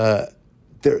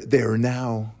 they're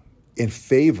now in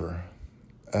favor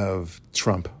of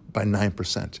Trump by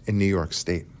 9% in New York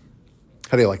State.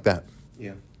 How do you like that?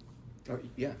 Yeah. Oh,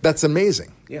 yeah. That's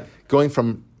amazing. Yeah. Going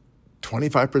from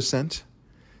 25%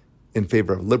 in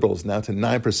favor of liberals now to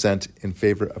 9% in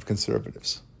favor of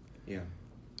conservatives. Yeah.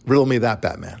 Riddle me that,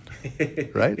 Batman.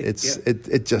 Right?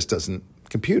 It just doesn't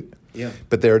compute. Yeah.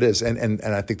 But there it is. And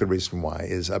I think the reason why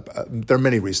is, there are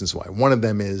many reasons why. One of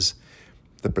them is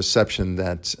the perception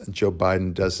that Joe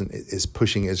Biden is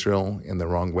pushing Israel in the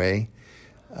wrong way.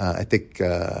 I think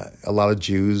a lot of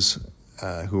Jews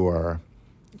who are,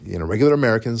 regular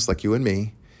Americans like you and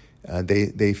me,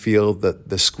 they feel that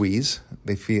the squeeze.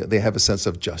 They have a sense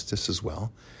of justice as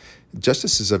well.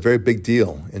 Justice is a very big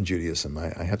deal in Judaism,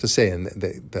 I have to say, and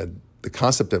the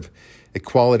concept of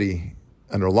equality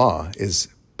under law is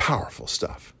powerful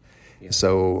stuff. Yeah.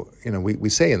 So we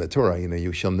say in the Torah,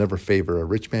 you shall never favor a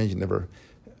rich man, you never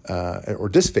or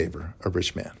disfavor a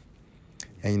rich man.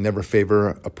 And you never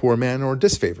favor a poor man or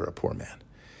disfavor a poor man.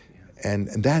 Yeah.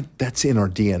 And that's in our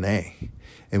DNA.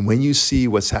 And when you see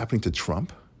what's happening to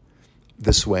Trump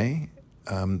this way,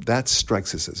 that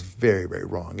strikes us as very, very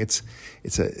wrong. It's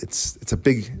a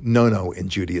big no-no in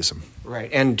Judaism.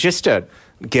 Right. And just to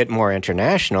get more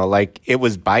international, it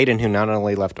was Biden who not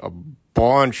only left a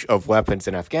bunch of weapons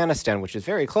in Afghanistan, which is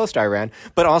very close to Iran,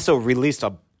 but also released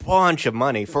a bunch of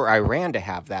money for Iran to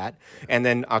have that. And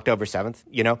then October 7th,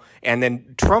 and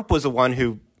then Trump was the one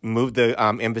who moved the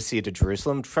embassy to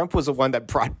Jerusalem. Trump was the one that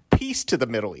brought peace to the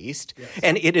Middle East. Yes.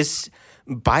 And it is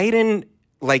Biden,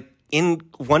 in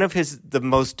one of the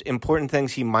most important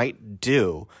things he might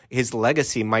do, his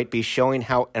legacy might be showing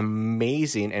how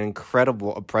amazing and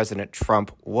incredible a president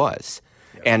Trump was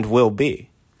and will be.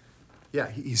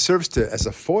 Yeah, he serves as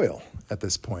a foil at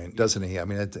this point, doesn't he? I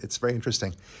mean, it's very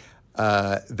interesting.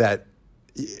 That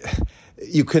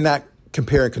you cannot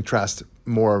compare and contrast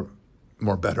more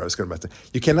better. I was going to say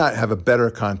you cannot have a better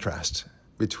contrast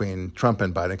between Trump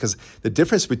and Biden, because the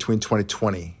difference between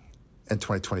 2020 and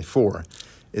 2024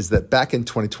 is that back in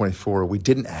 2024 we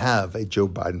didn't have a Joe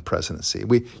Biden presidency.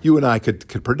 You and I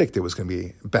could predict it was going to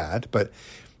be bad, but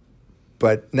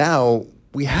now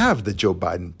we have the Joe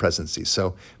Biden presidency.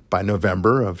 So by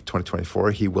November of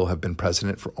 2024, he will have been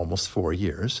president for almost 4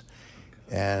 years.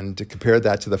 And to compare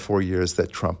that to the 4 years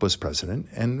that Trump was president,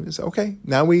 and it's okay.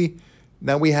 Now we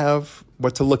have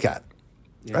what to look at,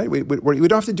 right? We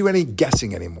don't have to do any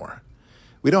guessing anymore.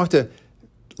 We don't have to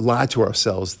lie to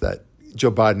ourselves that Joe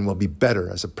Biden will be better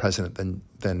as a president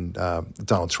than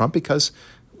Donald Trump, because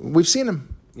we've seen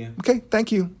him. Yeah. Okay,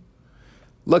 thank you.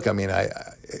 Look, I mean,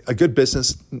 a good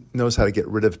business knows how to get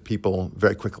rid of people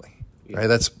very quickly. Yeah. Right?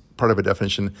 That's part of a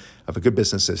definition of a good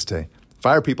business, is to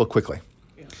fire people quickly.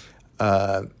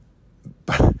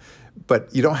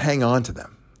 But you don't hang on to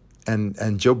them.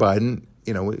 And Joe Biden,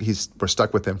 we're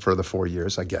stuck with him for the 4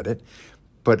 years. I get it.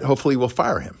 But hopefully we'll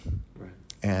fire him. Right.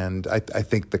 And I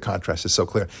think the contrast is so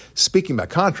clear. Speaking about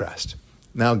contrast,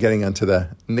 now getting onto the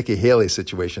Nikki Haley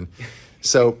situation.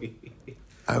 So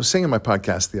I was saying in my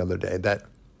podcast the other day that,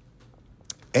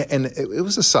 and it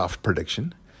was a soft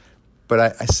prediction, but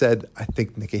I said I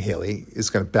think Nikki Haley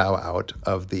is going to bow out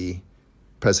of the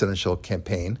presidential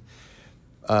campaign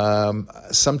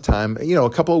sometime, a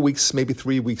couple of weeks, maybe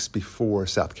 3 weeks before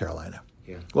South Carolina.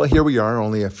 Yeah. Well, here we are,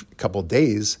 only a couple of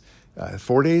days,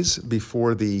 4 days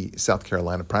before the South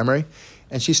Carolina primary,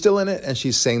 and she's still in it, and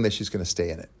she's saying that she's going to stay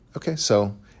in it. Okay,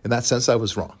 so in that sense, I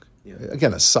was wrong. Yeah.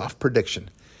 Again, a soft prediction.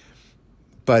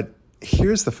 But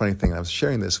here's the funny thing. I was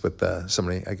sharing this with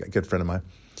somebody, a good friend of mine,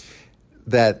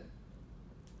 that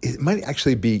it might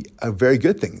actually be a very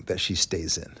good thing that she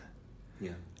stays in.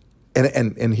 Yeah.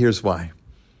 And here's why.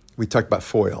 We talked about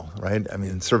foil, right? I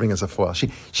mean, serving as a foil.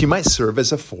 She might serve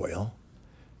as a foil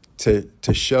to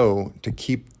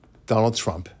keep Donald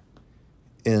Trump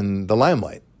in the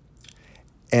limelight.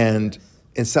 And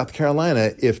in South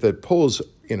Carolina, if the polls,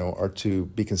 are to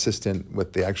be consistent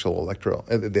with the actual electoral,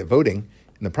 the voting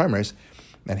in the primaries,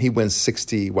 and he wins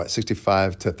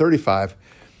 65 to 35,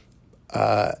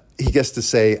 he gets to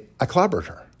say, I clobbered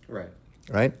her.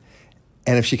 Right?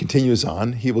 And if she continues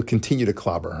on, he will continue to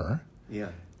clobber her. Yeah.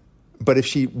 But if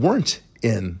she weren't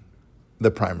in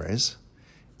the primaries,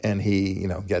 and he,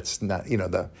 gets the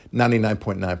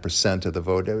 99.9% of the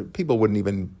vote, people wouldn't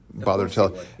even bother to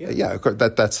tell. Yeah, of course,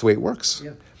 that's the way it works.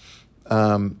 Yeah.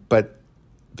 But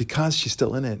because she's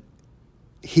still in it,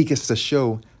 he gets to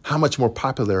show how much more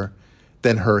popular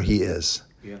than her he is.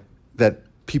 Yeah. That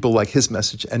people like his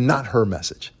message and not her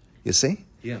message. You see?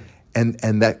 Yeah.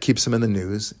 And that keeps him in the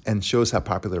news and shows how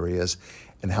popular he is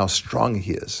and how strong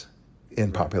he is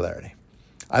in popularity.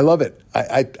 I love it.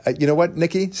 I you know what,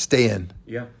 Nikki? Stay in.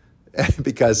 Yeah.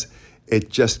 Because it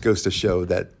just goes to show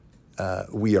that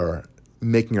we are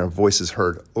making our voices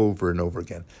heard over and over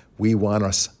again. We want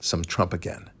us some Trump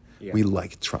again. Yeah. We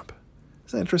like Trump.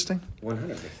 Isn't that interesting?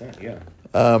 100%, yeah.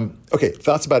 Okay,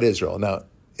 thoughts about Israel. Now,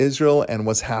 Israel and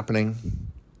what's happening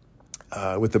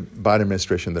with the Biden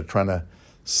administration, they're trying to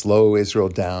slow Israel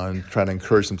down, trying to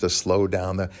encourage them to slow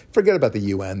down. Forget about the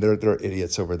UN. They're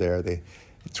idiots over there. They're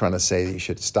trying to say you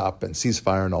should stop and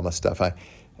ceasefire and all that stuff.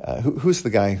 Who's the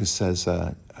guy who says,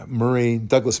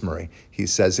 Douglas Murray, he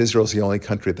says Israel's the only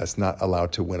country that's not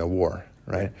allowed to win a war,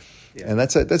 right? Yeah. And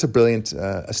that's a brilliant,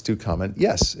 astute comment.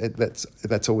 Yes,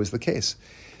 that's always the case.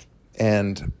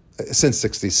 And since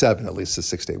 67, at least the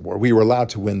Six-Day War, we were allowed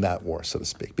to win that war, so to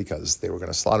speak, because they were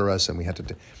going to slaughter us and we had to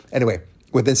do... Anyway,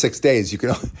 within 6 days, you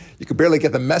could barely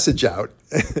get the message out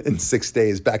in 6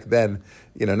 days. Back then,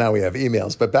 now we have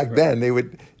emails, but back then it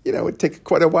would take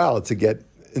quite a while to get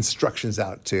instructions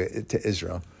out to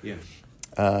Israel. Yeah.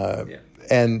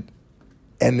 And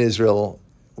Israel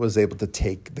was able to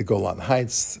take the Golan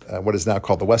Heights, what is now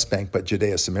called the West Bank, but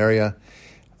Judea, Samaria,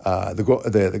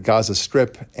 the Gaza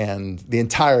Strip, and the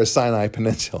entire Sinai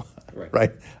Peninsula.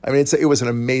 Right? I mean, it was an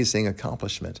amazing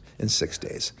accomplishment in 6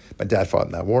 days. My dad fought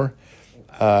in that war.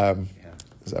 I'm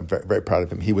very, very proud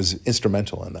of him. He was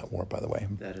instrumental in that war, by the way.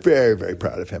 Very, very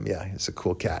proud of him. Yeah, he's a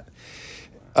cool cat.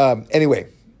 Anyway,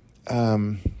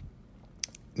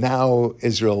 now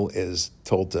Israel is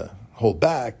told to hold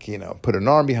back, put an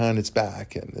arm behind its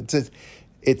back, and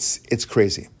it's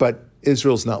crazy. But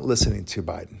Israel's not listening to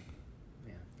Biden.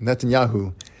 Yeah.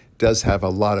 Netanyahu does have a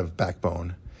lot of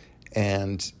backbone,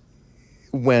 and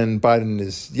when Biden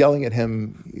is yelling at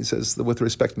him, he says, with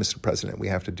respect, Mr. President, we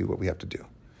have to do what we have to do.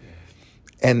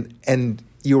 Yeah. And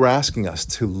you were asking us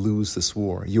to lose this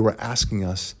war. You were asking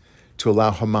us to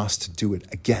allow Hamas to do it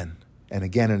again and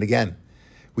again and again.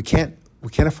 We can't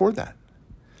afford that.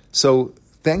 So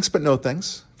thanks but no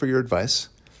thanks for your advice.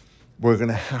 We're going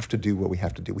to have to do what we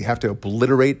have to do. We have to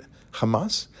obliterate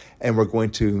Hamas, and we're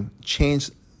going to change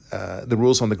the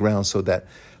rules on the ground so that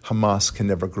Hamas can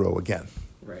never grow again.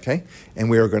 Right. Okay? And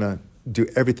we are going to do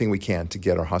everything we can to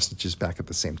get our hostages back at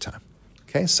the same time.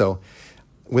 Okay? So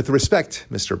with respect,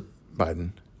 Mr.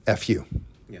 Biden, F you.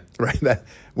 Yeah. Right?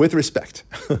 With respect.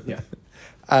 Yeah.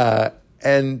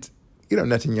 And,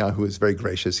 Netanyahu is very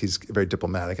gracious. He's very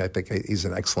diplomatic. I think he's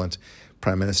an excellent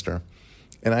prime minister.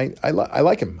 And I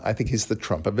like him. I think he's the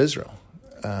Trump of Israel.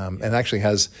 And actually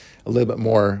has a little bit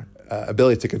more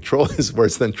ability to control his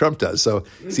words than Trump does. So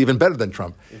he's even better than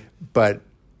Trump. But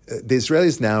the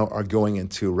Israelis now are going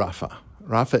into Rafah.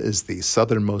 Rafah is the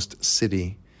southernmost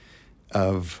city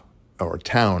or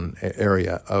town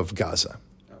area of Gaza.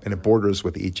 And it borders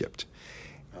with Egypt.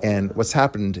 And what's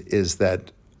happened is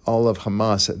that all of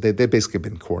Hamas, they've basically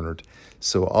been cornered.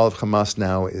 So all of Hamas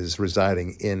now is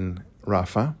residing in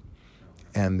Rafah,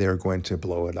 and they're going to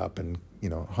blow it up and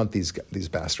hunt these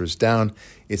bastards down.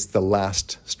 It's the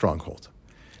last stronghold.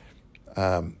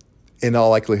 In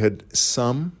all likelihood,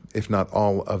 some, if not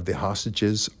all, of the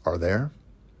hostages are there.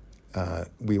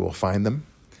 We will find them,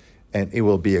 and it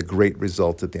will be a great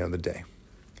result at the end of the day.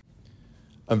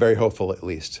 I'm very hopeful, at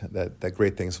least, that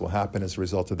great things will happen as a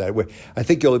result of that. I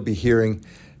think you'll be hearing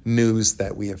news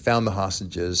that we have found the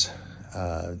hostages,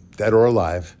 dead or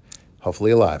alive,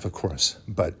 hopefully alive, of course,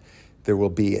 but there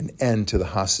will be an end to the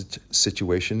hostage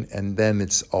situation, and then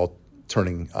it's all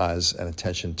turning eyes and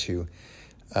attention to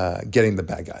getting the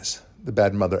bad guys, the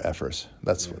bad mother effers.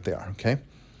 That's what they are, okay?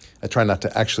 I try not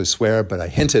to actually swear, but I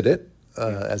hinted it,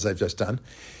 as I've just done.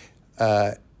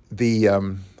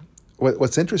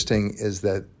 What's interesting is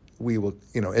that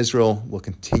Israel will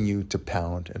continue to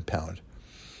pound and pound.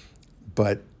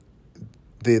 But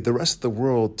the rest of the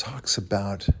world talks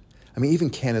about, even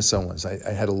Candace Owens.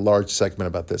 I had a large segment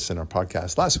about this in our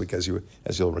podcast last week, as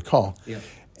you'll recall. Yeah.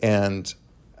 And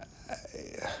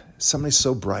somebody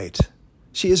so bright.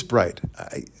 She is bright,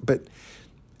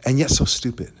 and yet so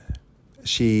stupid.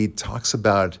 She talks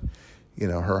about,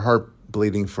 her heart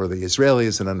bleeding for the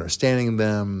Israelis and understanding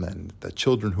them and the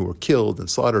children who were killed and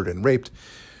slaughtered and raped.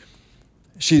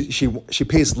 She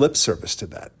pays lip service to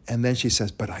that. And then she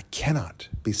says, but I cannot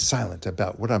be silent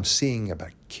about what I'm seeing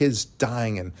about kids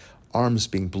dying and arms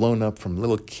being blown up from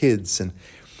little kids.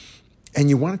 And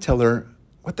you want to tell her,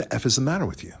 what the F is the matter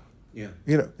with you? Yeah.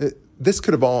 This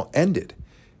could have all ended.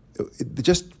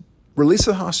 Just release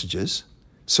the hostages,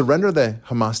 surrender the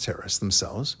Hamas terrorists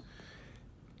themselves,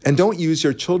 and don't use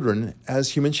your children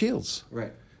as human shields.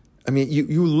 Right.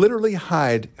 You literally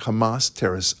hide Hamas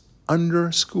terrorists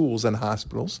under schools and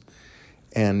hospitals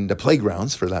and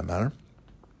playgrounds, for that matter,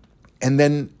 and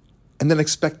then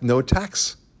expect no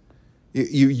attacks.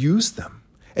 You use them,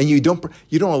 and you don't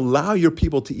allow your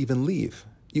people to even leave.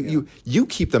 You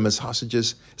keep them as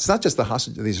hostages. It's not just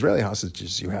the Israeli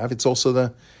hostages you have. It's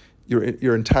also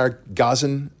your entire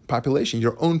Gazan population,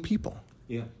 your own people,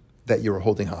 that you are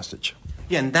holding hostage.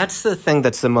 Yeah, and that's the thing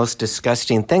that's the most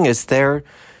disgusting thing is they're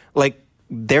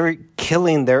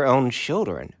killing their own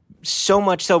children. So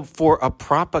much so for a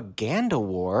propaganda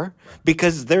war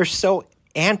because they're so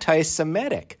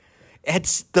anti-Semitic.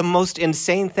 It's the most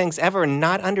insane things ever,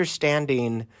 not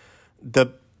understanding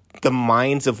the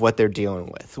minds of what they're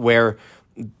dealing with, where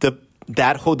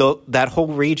that whole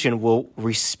region will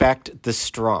respect the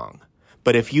strong.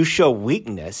 But if you show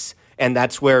weakness, and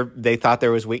that's where they thought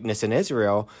there was weakness in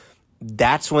Israel,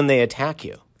 that's when they attack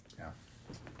you. Yeah.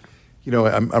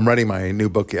 I'm writing my new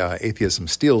book, Atheism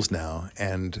Steals now,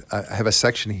 and I have a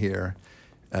section here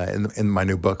in my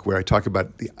new book where I talk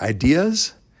about the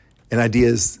ideas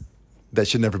that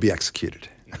should never be executed,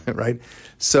 right?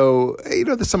 So,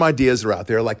 there's some ideas that are out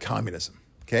there like communism,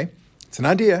 okay? It's an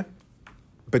idea,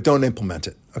 but don't implement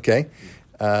it, okay?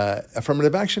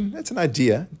 Affirmative action, it's an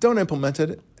idea, don't implement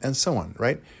it, and so on,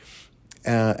 right?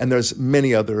 And there's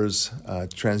many others,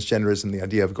 transgenderism, the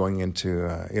idea of going into,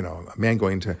 a man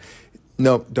going into,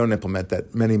 no, don't implement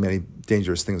that. Many, many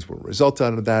dangerous things will result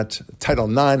out of that. Title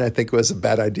IX, I think, was a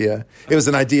bad idea. It was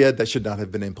an idea that should not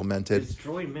have been implemented.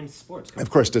 Destroyed men's sports.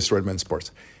 Of course, destroyed men's sports.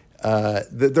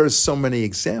 There's so many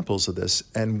examples of this,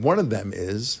 and one of them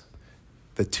is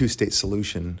the two-state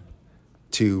solution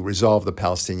to resolve the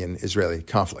Palestinian-Israeli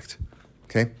conflict,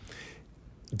 okay?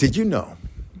 Did you know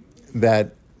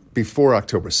that before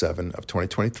October 7 of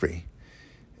 2023,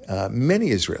 many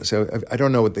Israelis, I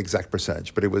don't know what the exact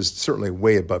percentage, but it was certainly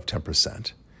way above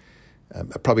 10%,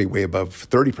 probably way above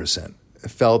 30%,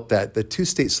 felt that the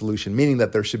two-state solution, meaning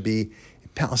that there should be a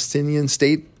Palestinian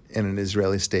state and an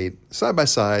Israeli state side by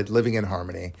side, living in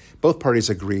harmony. Both parties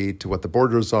agreed to what the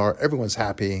borders are. Everyone's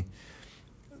happy.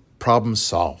 Problem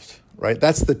solved, right?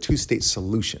 That's the two-state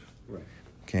solution, right?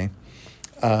 Okay.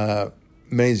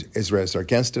 Many Israelis are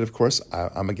against it, of course.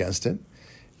 I'm against it.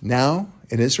 Now,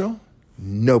 in Israel,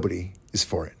 nobody is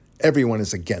for it. Everyone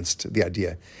is against the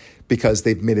idea because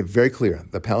they've made it very clear,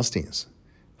 the Palestinians,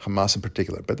 Hamas in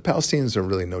particular, but the Palestinians are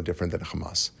really no different than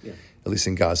Hamas, at least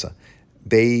in Gaza.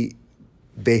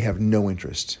 They have no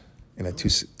interest in a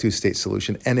two-state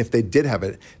solution. And if they did have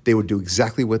it, they would do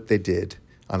exactly what they did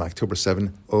on October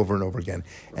 7 over and over again.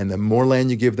 And the more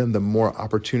land you give them, the more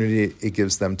opportunity it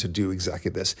gives them to do exactly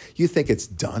this. You think it's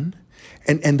done?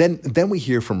 And then we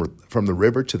hear from the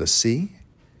river to the sea.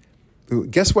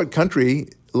 Guess what country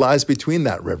lies between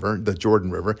that river, the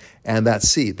Jordan River, and that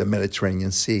sea, the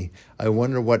Mediterranean Sea? I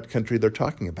wonder what country they're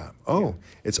talking about. Oh,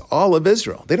 it's all of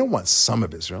Israel. They don't want some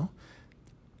of Israel.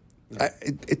 They've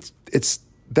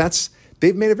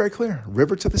made it very clear.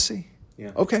 River to the sea.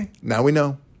 Yeah. Okay, now we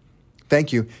know.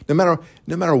 Thank you. No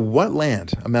matter what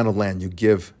amount of land you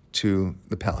give to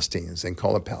the Palestinians and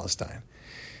call it Palestine,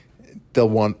 they'll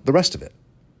want the rest of it.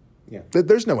 Yeah.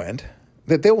 There's no end.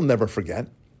 They will never forget.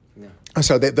 No. I'm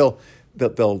sorry. They'll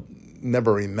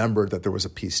never remember that there was a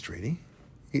peace treaty.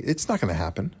 It's not going to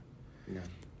happen. No.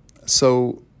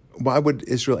 So why would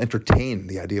Israel entertain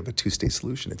the idea of a two-state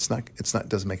solution? It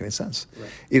doesn't make any sense. Right.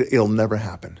 It'll never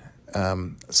happen.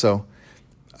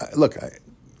 Look,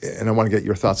 and I want to get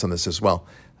your thoughts on this as well.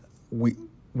 We,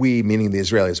 meaning the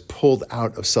Israelis, pulled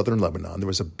out of southern Lebanon. There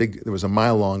was a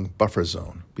mile-long buffer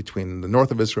zone between the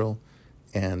north of Israel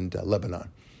and Lebanon.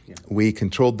 Yeah. We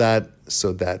controlled that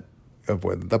so that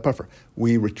avoid the buffer.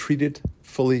 We retreated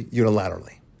fully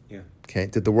unilaterally. Yeah. Okay.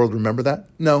 Did the world remember that?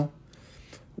 No.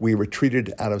 We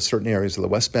retreated out of certain areas of the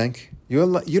West Bank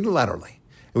unilaterally.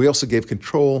 And we also gave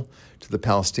control to the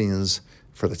Palestinians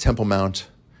for the Temple Mount,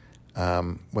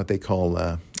 what they call,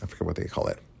 I forget what they call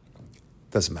it.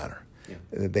 Doesn't matter. Yeah.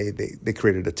 They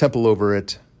created a temple over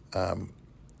it,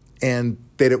 and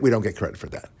we don't get credit for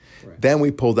that. Right. Then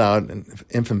we pulled out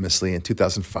infamously in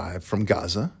 2005 from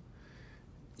Gaza,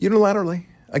 unilaterally.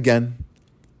 Again,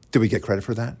 do we get credit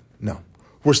for that? No.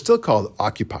 We're still called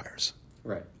occupiers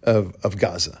of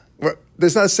Gaza.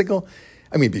 There's not a single,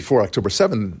 before October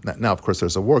 7th, now of course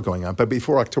there's a war going on, but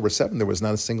before October 7th, there was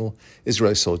not a single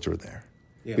Israeli soldier there.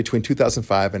 Yeah. Between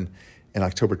 2005 and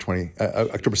October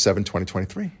 7,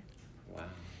 2023. Wow.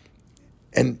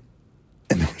 And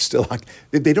they were still,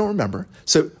 they don't remember.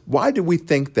 So why do we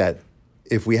think that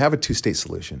if we have a two-state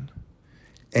solution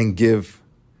and give,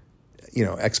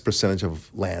 X percentage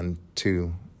of land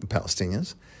to the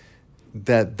Palestinians,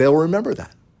 that they'll remember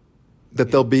that? That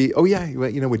they'll be, oh yeah,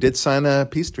 we did sign a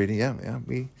peace treaty. Yeah,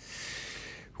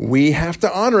 we have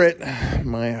to honor it,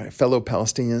 my fellow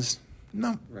Palestinians.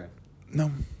 No. Right.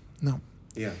 No.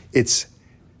 Yeah. It's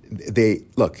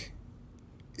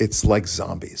like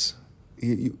zombies.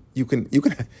 You can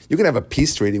have a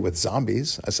peace treaty with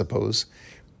zombies, I suppose,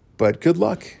 but good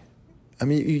luck.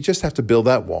 You just have to build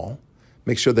that wall,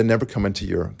 make sure they never come into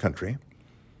your country.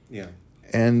 Yeah.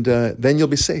 And then you'll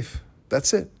be safe.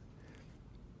 That's it.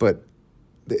 But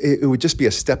it would just be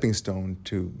a stepping stone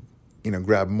to,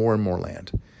 grab more and more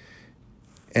land.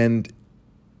 And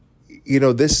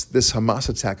this Hamas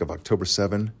attack of October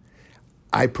 7,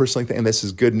 I personally think, and this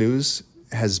is good news,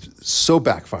 has so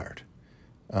backfired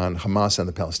on Hamas and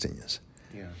the Palestinians.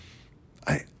 Yeah.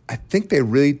 I think they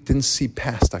really didn't see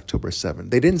past October 7.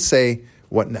 They didn't say,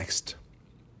 what next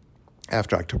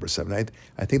after October 7.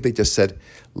 I think they just said,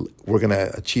 we're going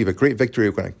to achieve a great victory.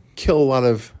 We're going to kill a lot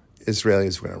of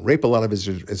Israelis. We're going to rape a lot of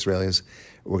Israelis.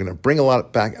 We're going to bring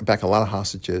back a lot of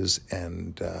hostages,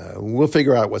 and we'll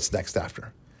figure out what's next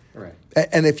after. Right.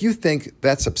 And if you think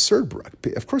that's absurd, Barak,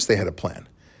 of course they had a plan.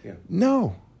 Yeah.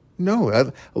 No.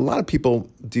 A lot of people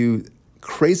do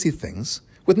crazy things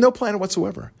with no plan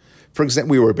whatsoever. For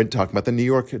example, we were talking about the New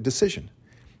York decision.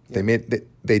 Yeah.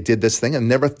 They did this thing and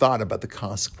never thought about the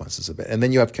consequences of it. And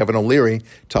then you have Kevin O'Leary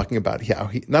talking about how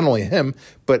not only him,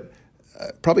 but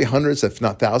probably hundreds, if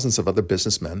not thousands, of other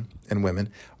businessmen and women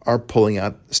are pulling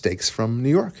out stakes from New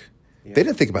York. Yeah. They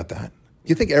didn't think about that.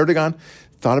 You think Erdogan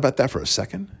thought about that for a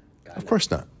second? Of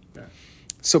course not. No.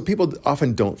 So people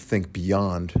often don't think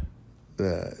beyond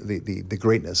the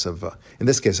greatness of, in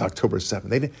this case, October 7th.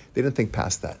 They didn't think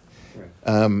past that.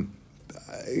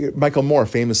 Right. Michael Moore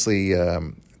famously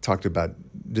talked about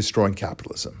destroying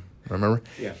capitalism. Remember?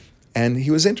 Yeah. And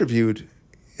he was interviewed.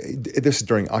 This is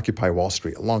during Occupy Wall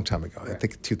Street a long time ago. Right. I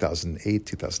think 2008,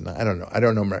 2009. I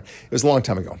don't know. It was a long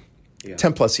time ago,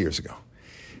 10 plus years ago.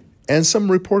 And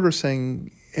some reporter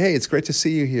saying, "Hey, it's great to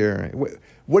see you here.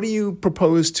 What do you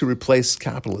propose to replace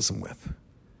capitalism with?"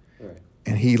 Right.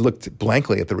 And he looked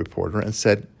blankly at the reporter and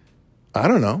said, "I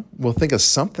don't know. We'll think of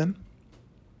something."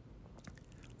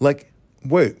 Like,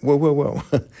 whoa.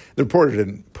 The reporter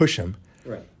didn't push him.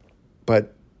 Right.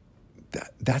 But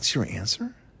that's your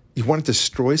answer? You want to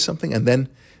destroy something and then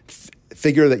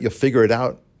figure that you'll figure it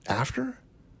out after?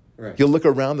 Right. You'll look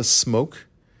around the smoke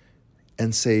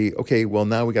and say, okay, well,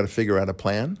 now we got to figure out a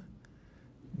plan.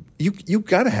 You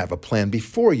got to have a plan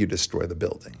before you destroy the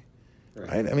building,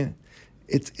 right? I mean,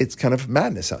 it's kind of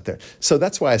madness out there. So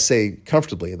that's why I say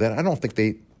comfortably that I don't think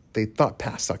they thought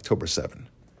past October 7.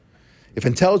 If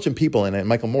intelligent people, and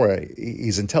Michael Moore,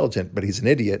 he's intelligent, but he's an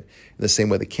idiot in the same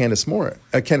way that Candace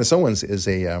Owens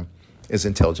is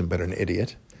intelligent but an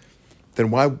idiot, then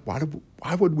why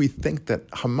would we think that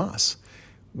Hamas,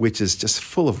 which is just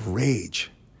full of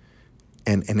rage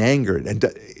and anger, and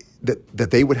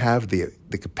that they would have the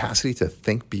capacity to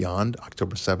think beyond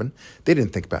October 7? They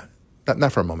didn't think about it,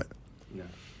 not for a moment. No.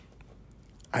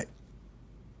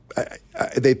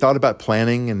 They thought about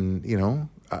planning and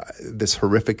this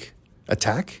horrific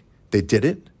attack. They did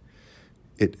it.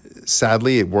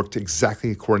 Sadly, it worked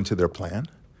exactly according to their plan.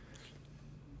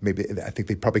 I think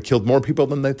they probably killed more people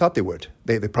than they thought they would.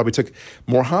 They probably took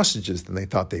more hostages than they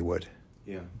thought they would.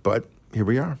 Yeah. But here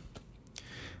we are.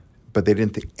 But they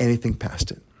didn't think anything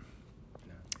past it.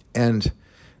 No. And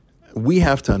we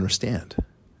have to understand,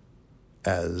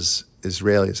 as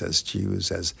Israelis, as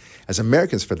Jews, as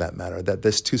Americans for that matter, that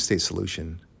this two-state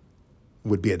solution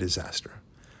would be a disaster.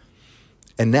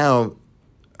 And now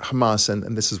Hamas,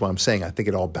 and this is what I'm saying, I think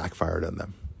it all backfired on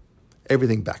them.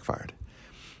 Everything backfired.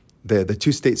 The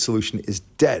two-state solution is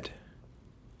dead.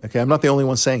 Okay, I'm not the only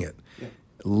one saying it. Yeah.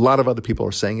 A lot of other people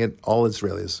are saying it. All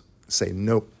Israelis say,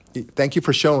 nope. Thank you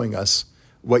for showing us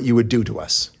what you would do to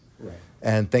us. Right.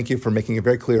 And thank you for making it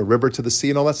very clear, river to the sea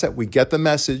and all that stuff. We get the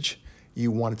message.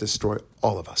 You want to destroy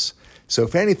all of us. So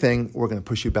if anything, we're going to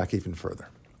push you back even further.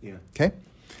 Yeah. Okay?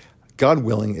 God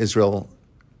willing, Israel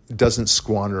doesn't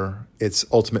squander its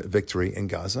ultimate victory in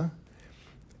Gaza.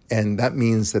 And that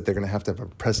means that they're going to have a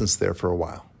presence there for a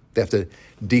while. They have to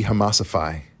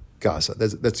de-Hamasify Gaza.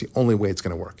 That's the only way it's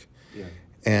going to work. Yeah.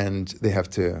 And they have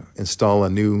to install a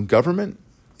new government.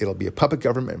 It'll be a puppet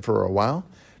government for a while,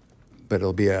 but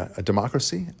it'll be a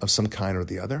democracy of some kind or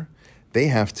the other. They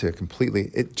have to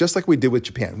completely, just like we did with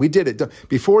Japan. We did it.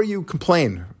 Before you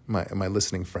complain, my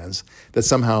listening friends, that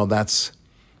somehow that's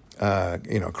a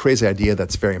crazy idea,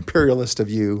 that's very imperialist of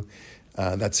you,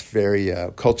 that's very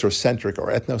culture-centric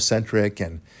or ethnocentric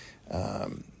and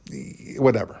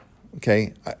whatever,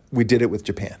 okay? We did it with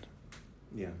Japan.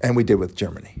 Yeah. And we did with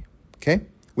Germany, okay?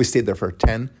 We stayed there for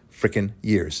 10 frickin'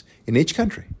 years in each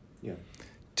country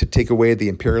to take away the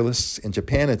imperialists in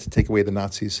Japan and to take away the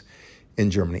Nazis in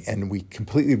Germany. And we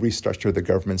completely restructured the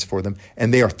governments for them.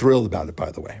 And they are thrilled about it,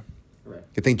 by the way. Right.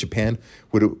 You think Japan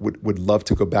would love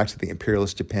to go back to the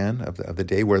imperialist Japan of the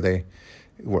day where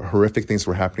horrific things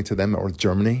were happening to them, or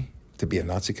Germany to be a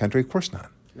Nazi country? Of course not.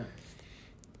 No.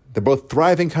 They're both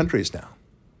thriving countries now.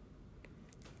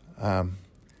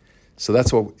 So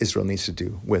that's what Israel needs to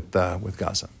do with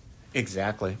Gaza.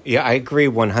 Exactly. Yeah, I agree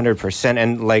 100%.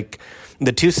 And like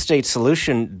the two-state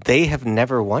solution, they have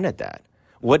never wanted that.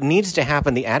 What needs to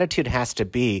happen, the attitude has to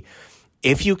be,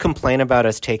 if you complain about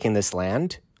us taking this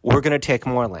land, we're going to take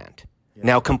more land. Yeah.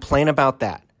 Now complain about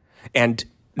that. And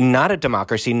not a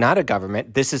democracy, not a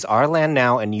government. This is our land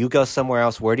now, and you go somewhere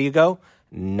else. Where do you go?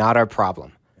 Not our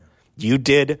problem. You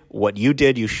did what you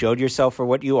did. You showed yourself for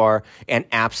what you are, and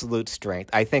absolute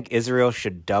strength. I think Israel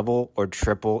should double or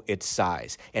triple its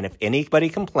size. And if anybody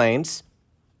complains,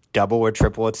 double or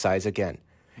triple its size again.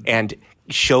 And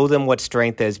show them what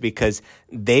strength is, because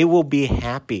they will be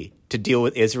happy to deal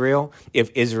with Israel if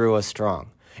Israel is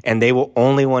strong. And they will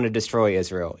only want to destroy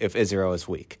Israel if Israel is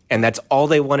weak. And that's all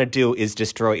they want to do, is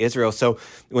destroy Israel. So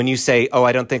when you say, oh,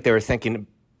 I don't think they were thinking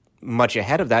much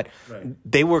ahead of that, right,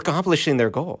 they were accomplishing their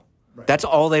goal. Right. That's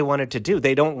all they wanted to do.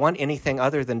 They don't want anything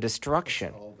other than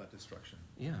destruction. All about destruction.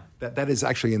 Yeah. That is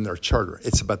actually in their charter.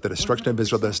 It's about the destruction of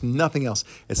Israel. There's nothing else.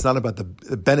 It's not about the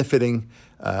benefiting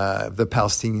the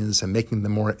Palestinians and making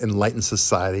them more enlightened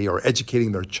society or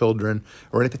educating their children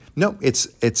or anything. No,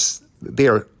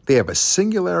 they have a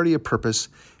singularity of purpose,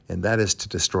 and that is to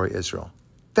destroy Israel.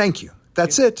 Thank you.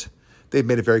 That's it. They've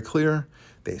made it very clear.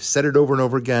 They've said it over and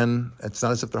over again. It's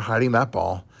not as if they're hiding that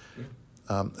ball.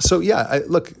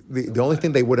 Look, the only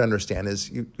thing they would understand is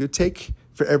you take,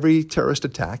 for every terrorist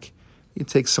attack, you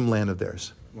take some land of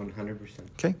theirs. 100%.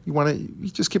 Okay? You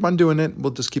just keep on doing it.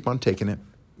 We'll just keep on taking it.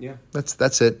 Yeah.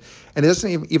 That's it. And it doesn't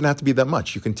even have to be that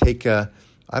much. You can take, the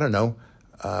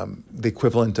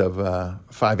equivalent of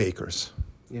 5 acres.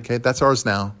 Yeah. Okay? That's ours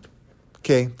now.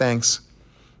 Okay, thanks.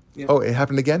 Yeah. Oh, it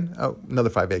happened again? Oh, another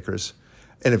 5 acres.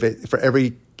 And for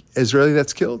every Israeli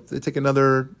that's killed, they take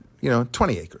another,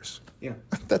 20 acres. Yeah.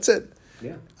 That's it.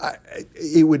 Yeah.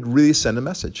 It would really send a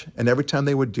message. And every time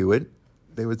they would do it,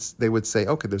 they would say,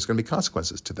 okay, there's going to be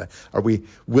consequences to that. Are we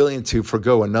willing to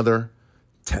forgo another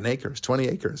 10 acres, 20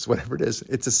 acres, whatever it is?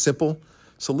 It's a simple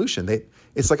solution.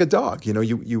 It's like a dog.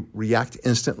 You react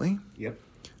instantly. Yep.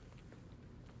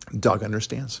 Dog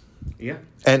understands. Yeah.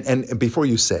 And before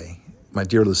you say, my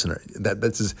dear listener,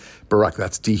 this is Barak,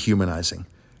 that's dehumanizing.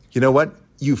 You know what?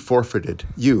 You forfeited.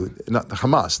 You, not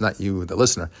Hamas, not you, the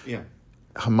listener. Yeah.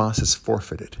 Hamas has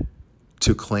forfeited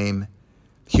to claim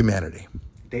humanity.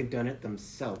 They've done it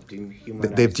themselves,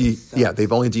 themselves.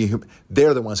 They've only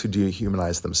they're the ones who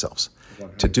dehumanize themselves.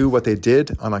 100%. To do what they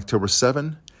did on October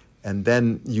 7, and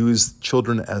then use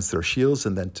children as their shields,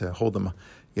 and then to hold them,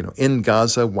 in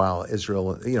Gaza while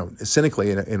Israel,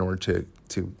 cynically in order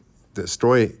to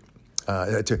destroy,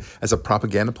 as a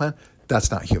propaganda plan.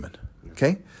 That's not human.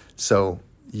 Okay, so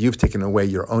you've taken away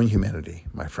your own humanity,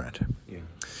 my friend. Yeah.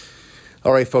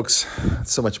 All right, folks.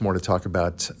 So much more to talk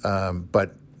about,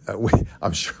 but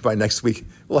I'm sure by next week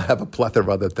we'll have a plethora of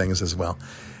other things as well.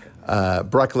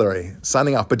 Barak Lurie,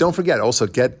 signing off. But don't forget, also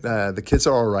get The Kids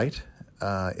Are All Right.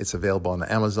 It's available on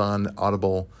Amazon,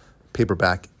 Audible,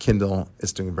 paperback, Kindle.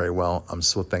 It's doing very well. I'm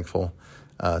so thankful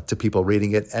to people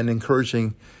reading it and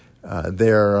encouraging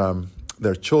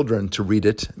their children to read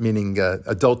it, meaning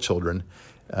adult children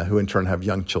who in turn have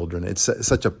young children. It's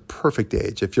such a perfect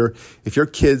age. If your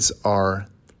kids are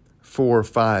 4,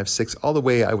 5, 6, all the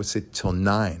way, I would say, till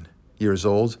 9 years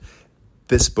old,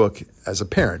 this book, as a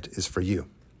parent, is for you.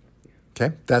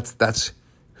 Okay? That's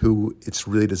who it's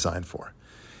really designed for.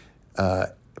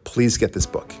 Please get this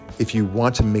book. If you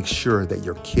want to make sure that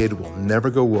your kid will never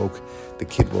go woke, the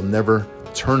kid will never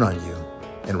turn on you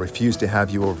and refuse to have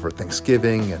you over for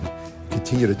Thanksgiving and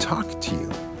continue to talk to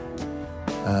you,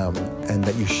 and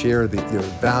that you share your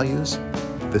values,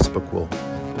 this book will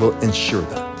ensure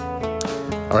that.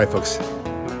 All right, folks.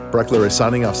 Barak Lurie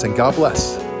signing off, saying God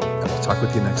bless, and we'll talk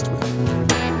with you next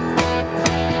week.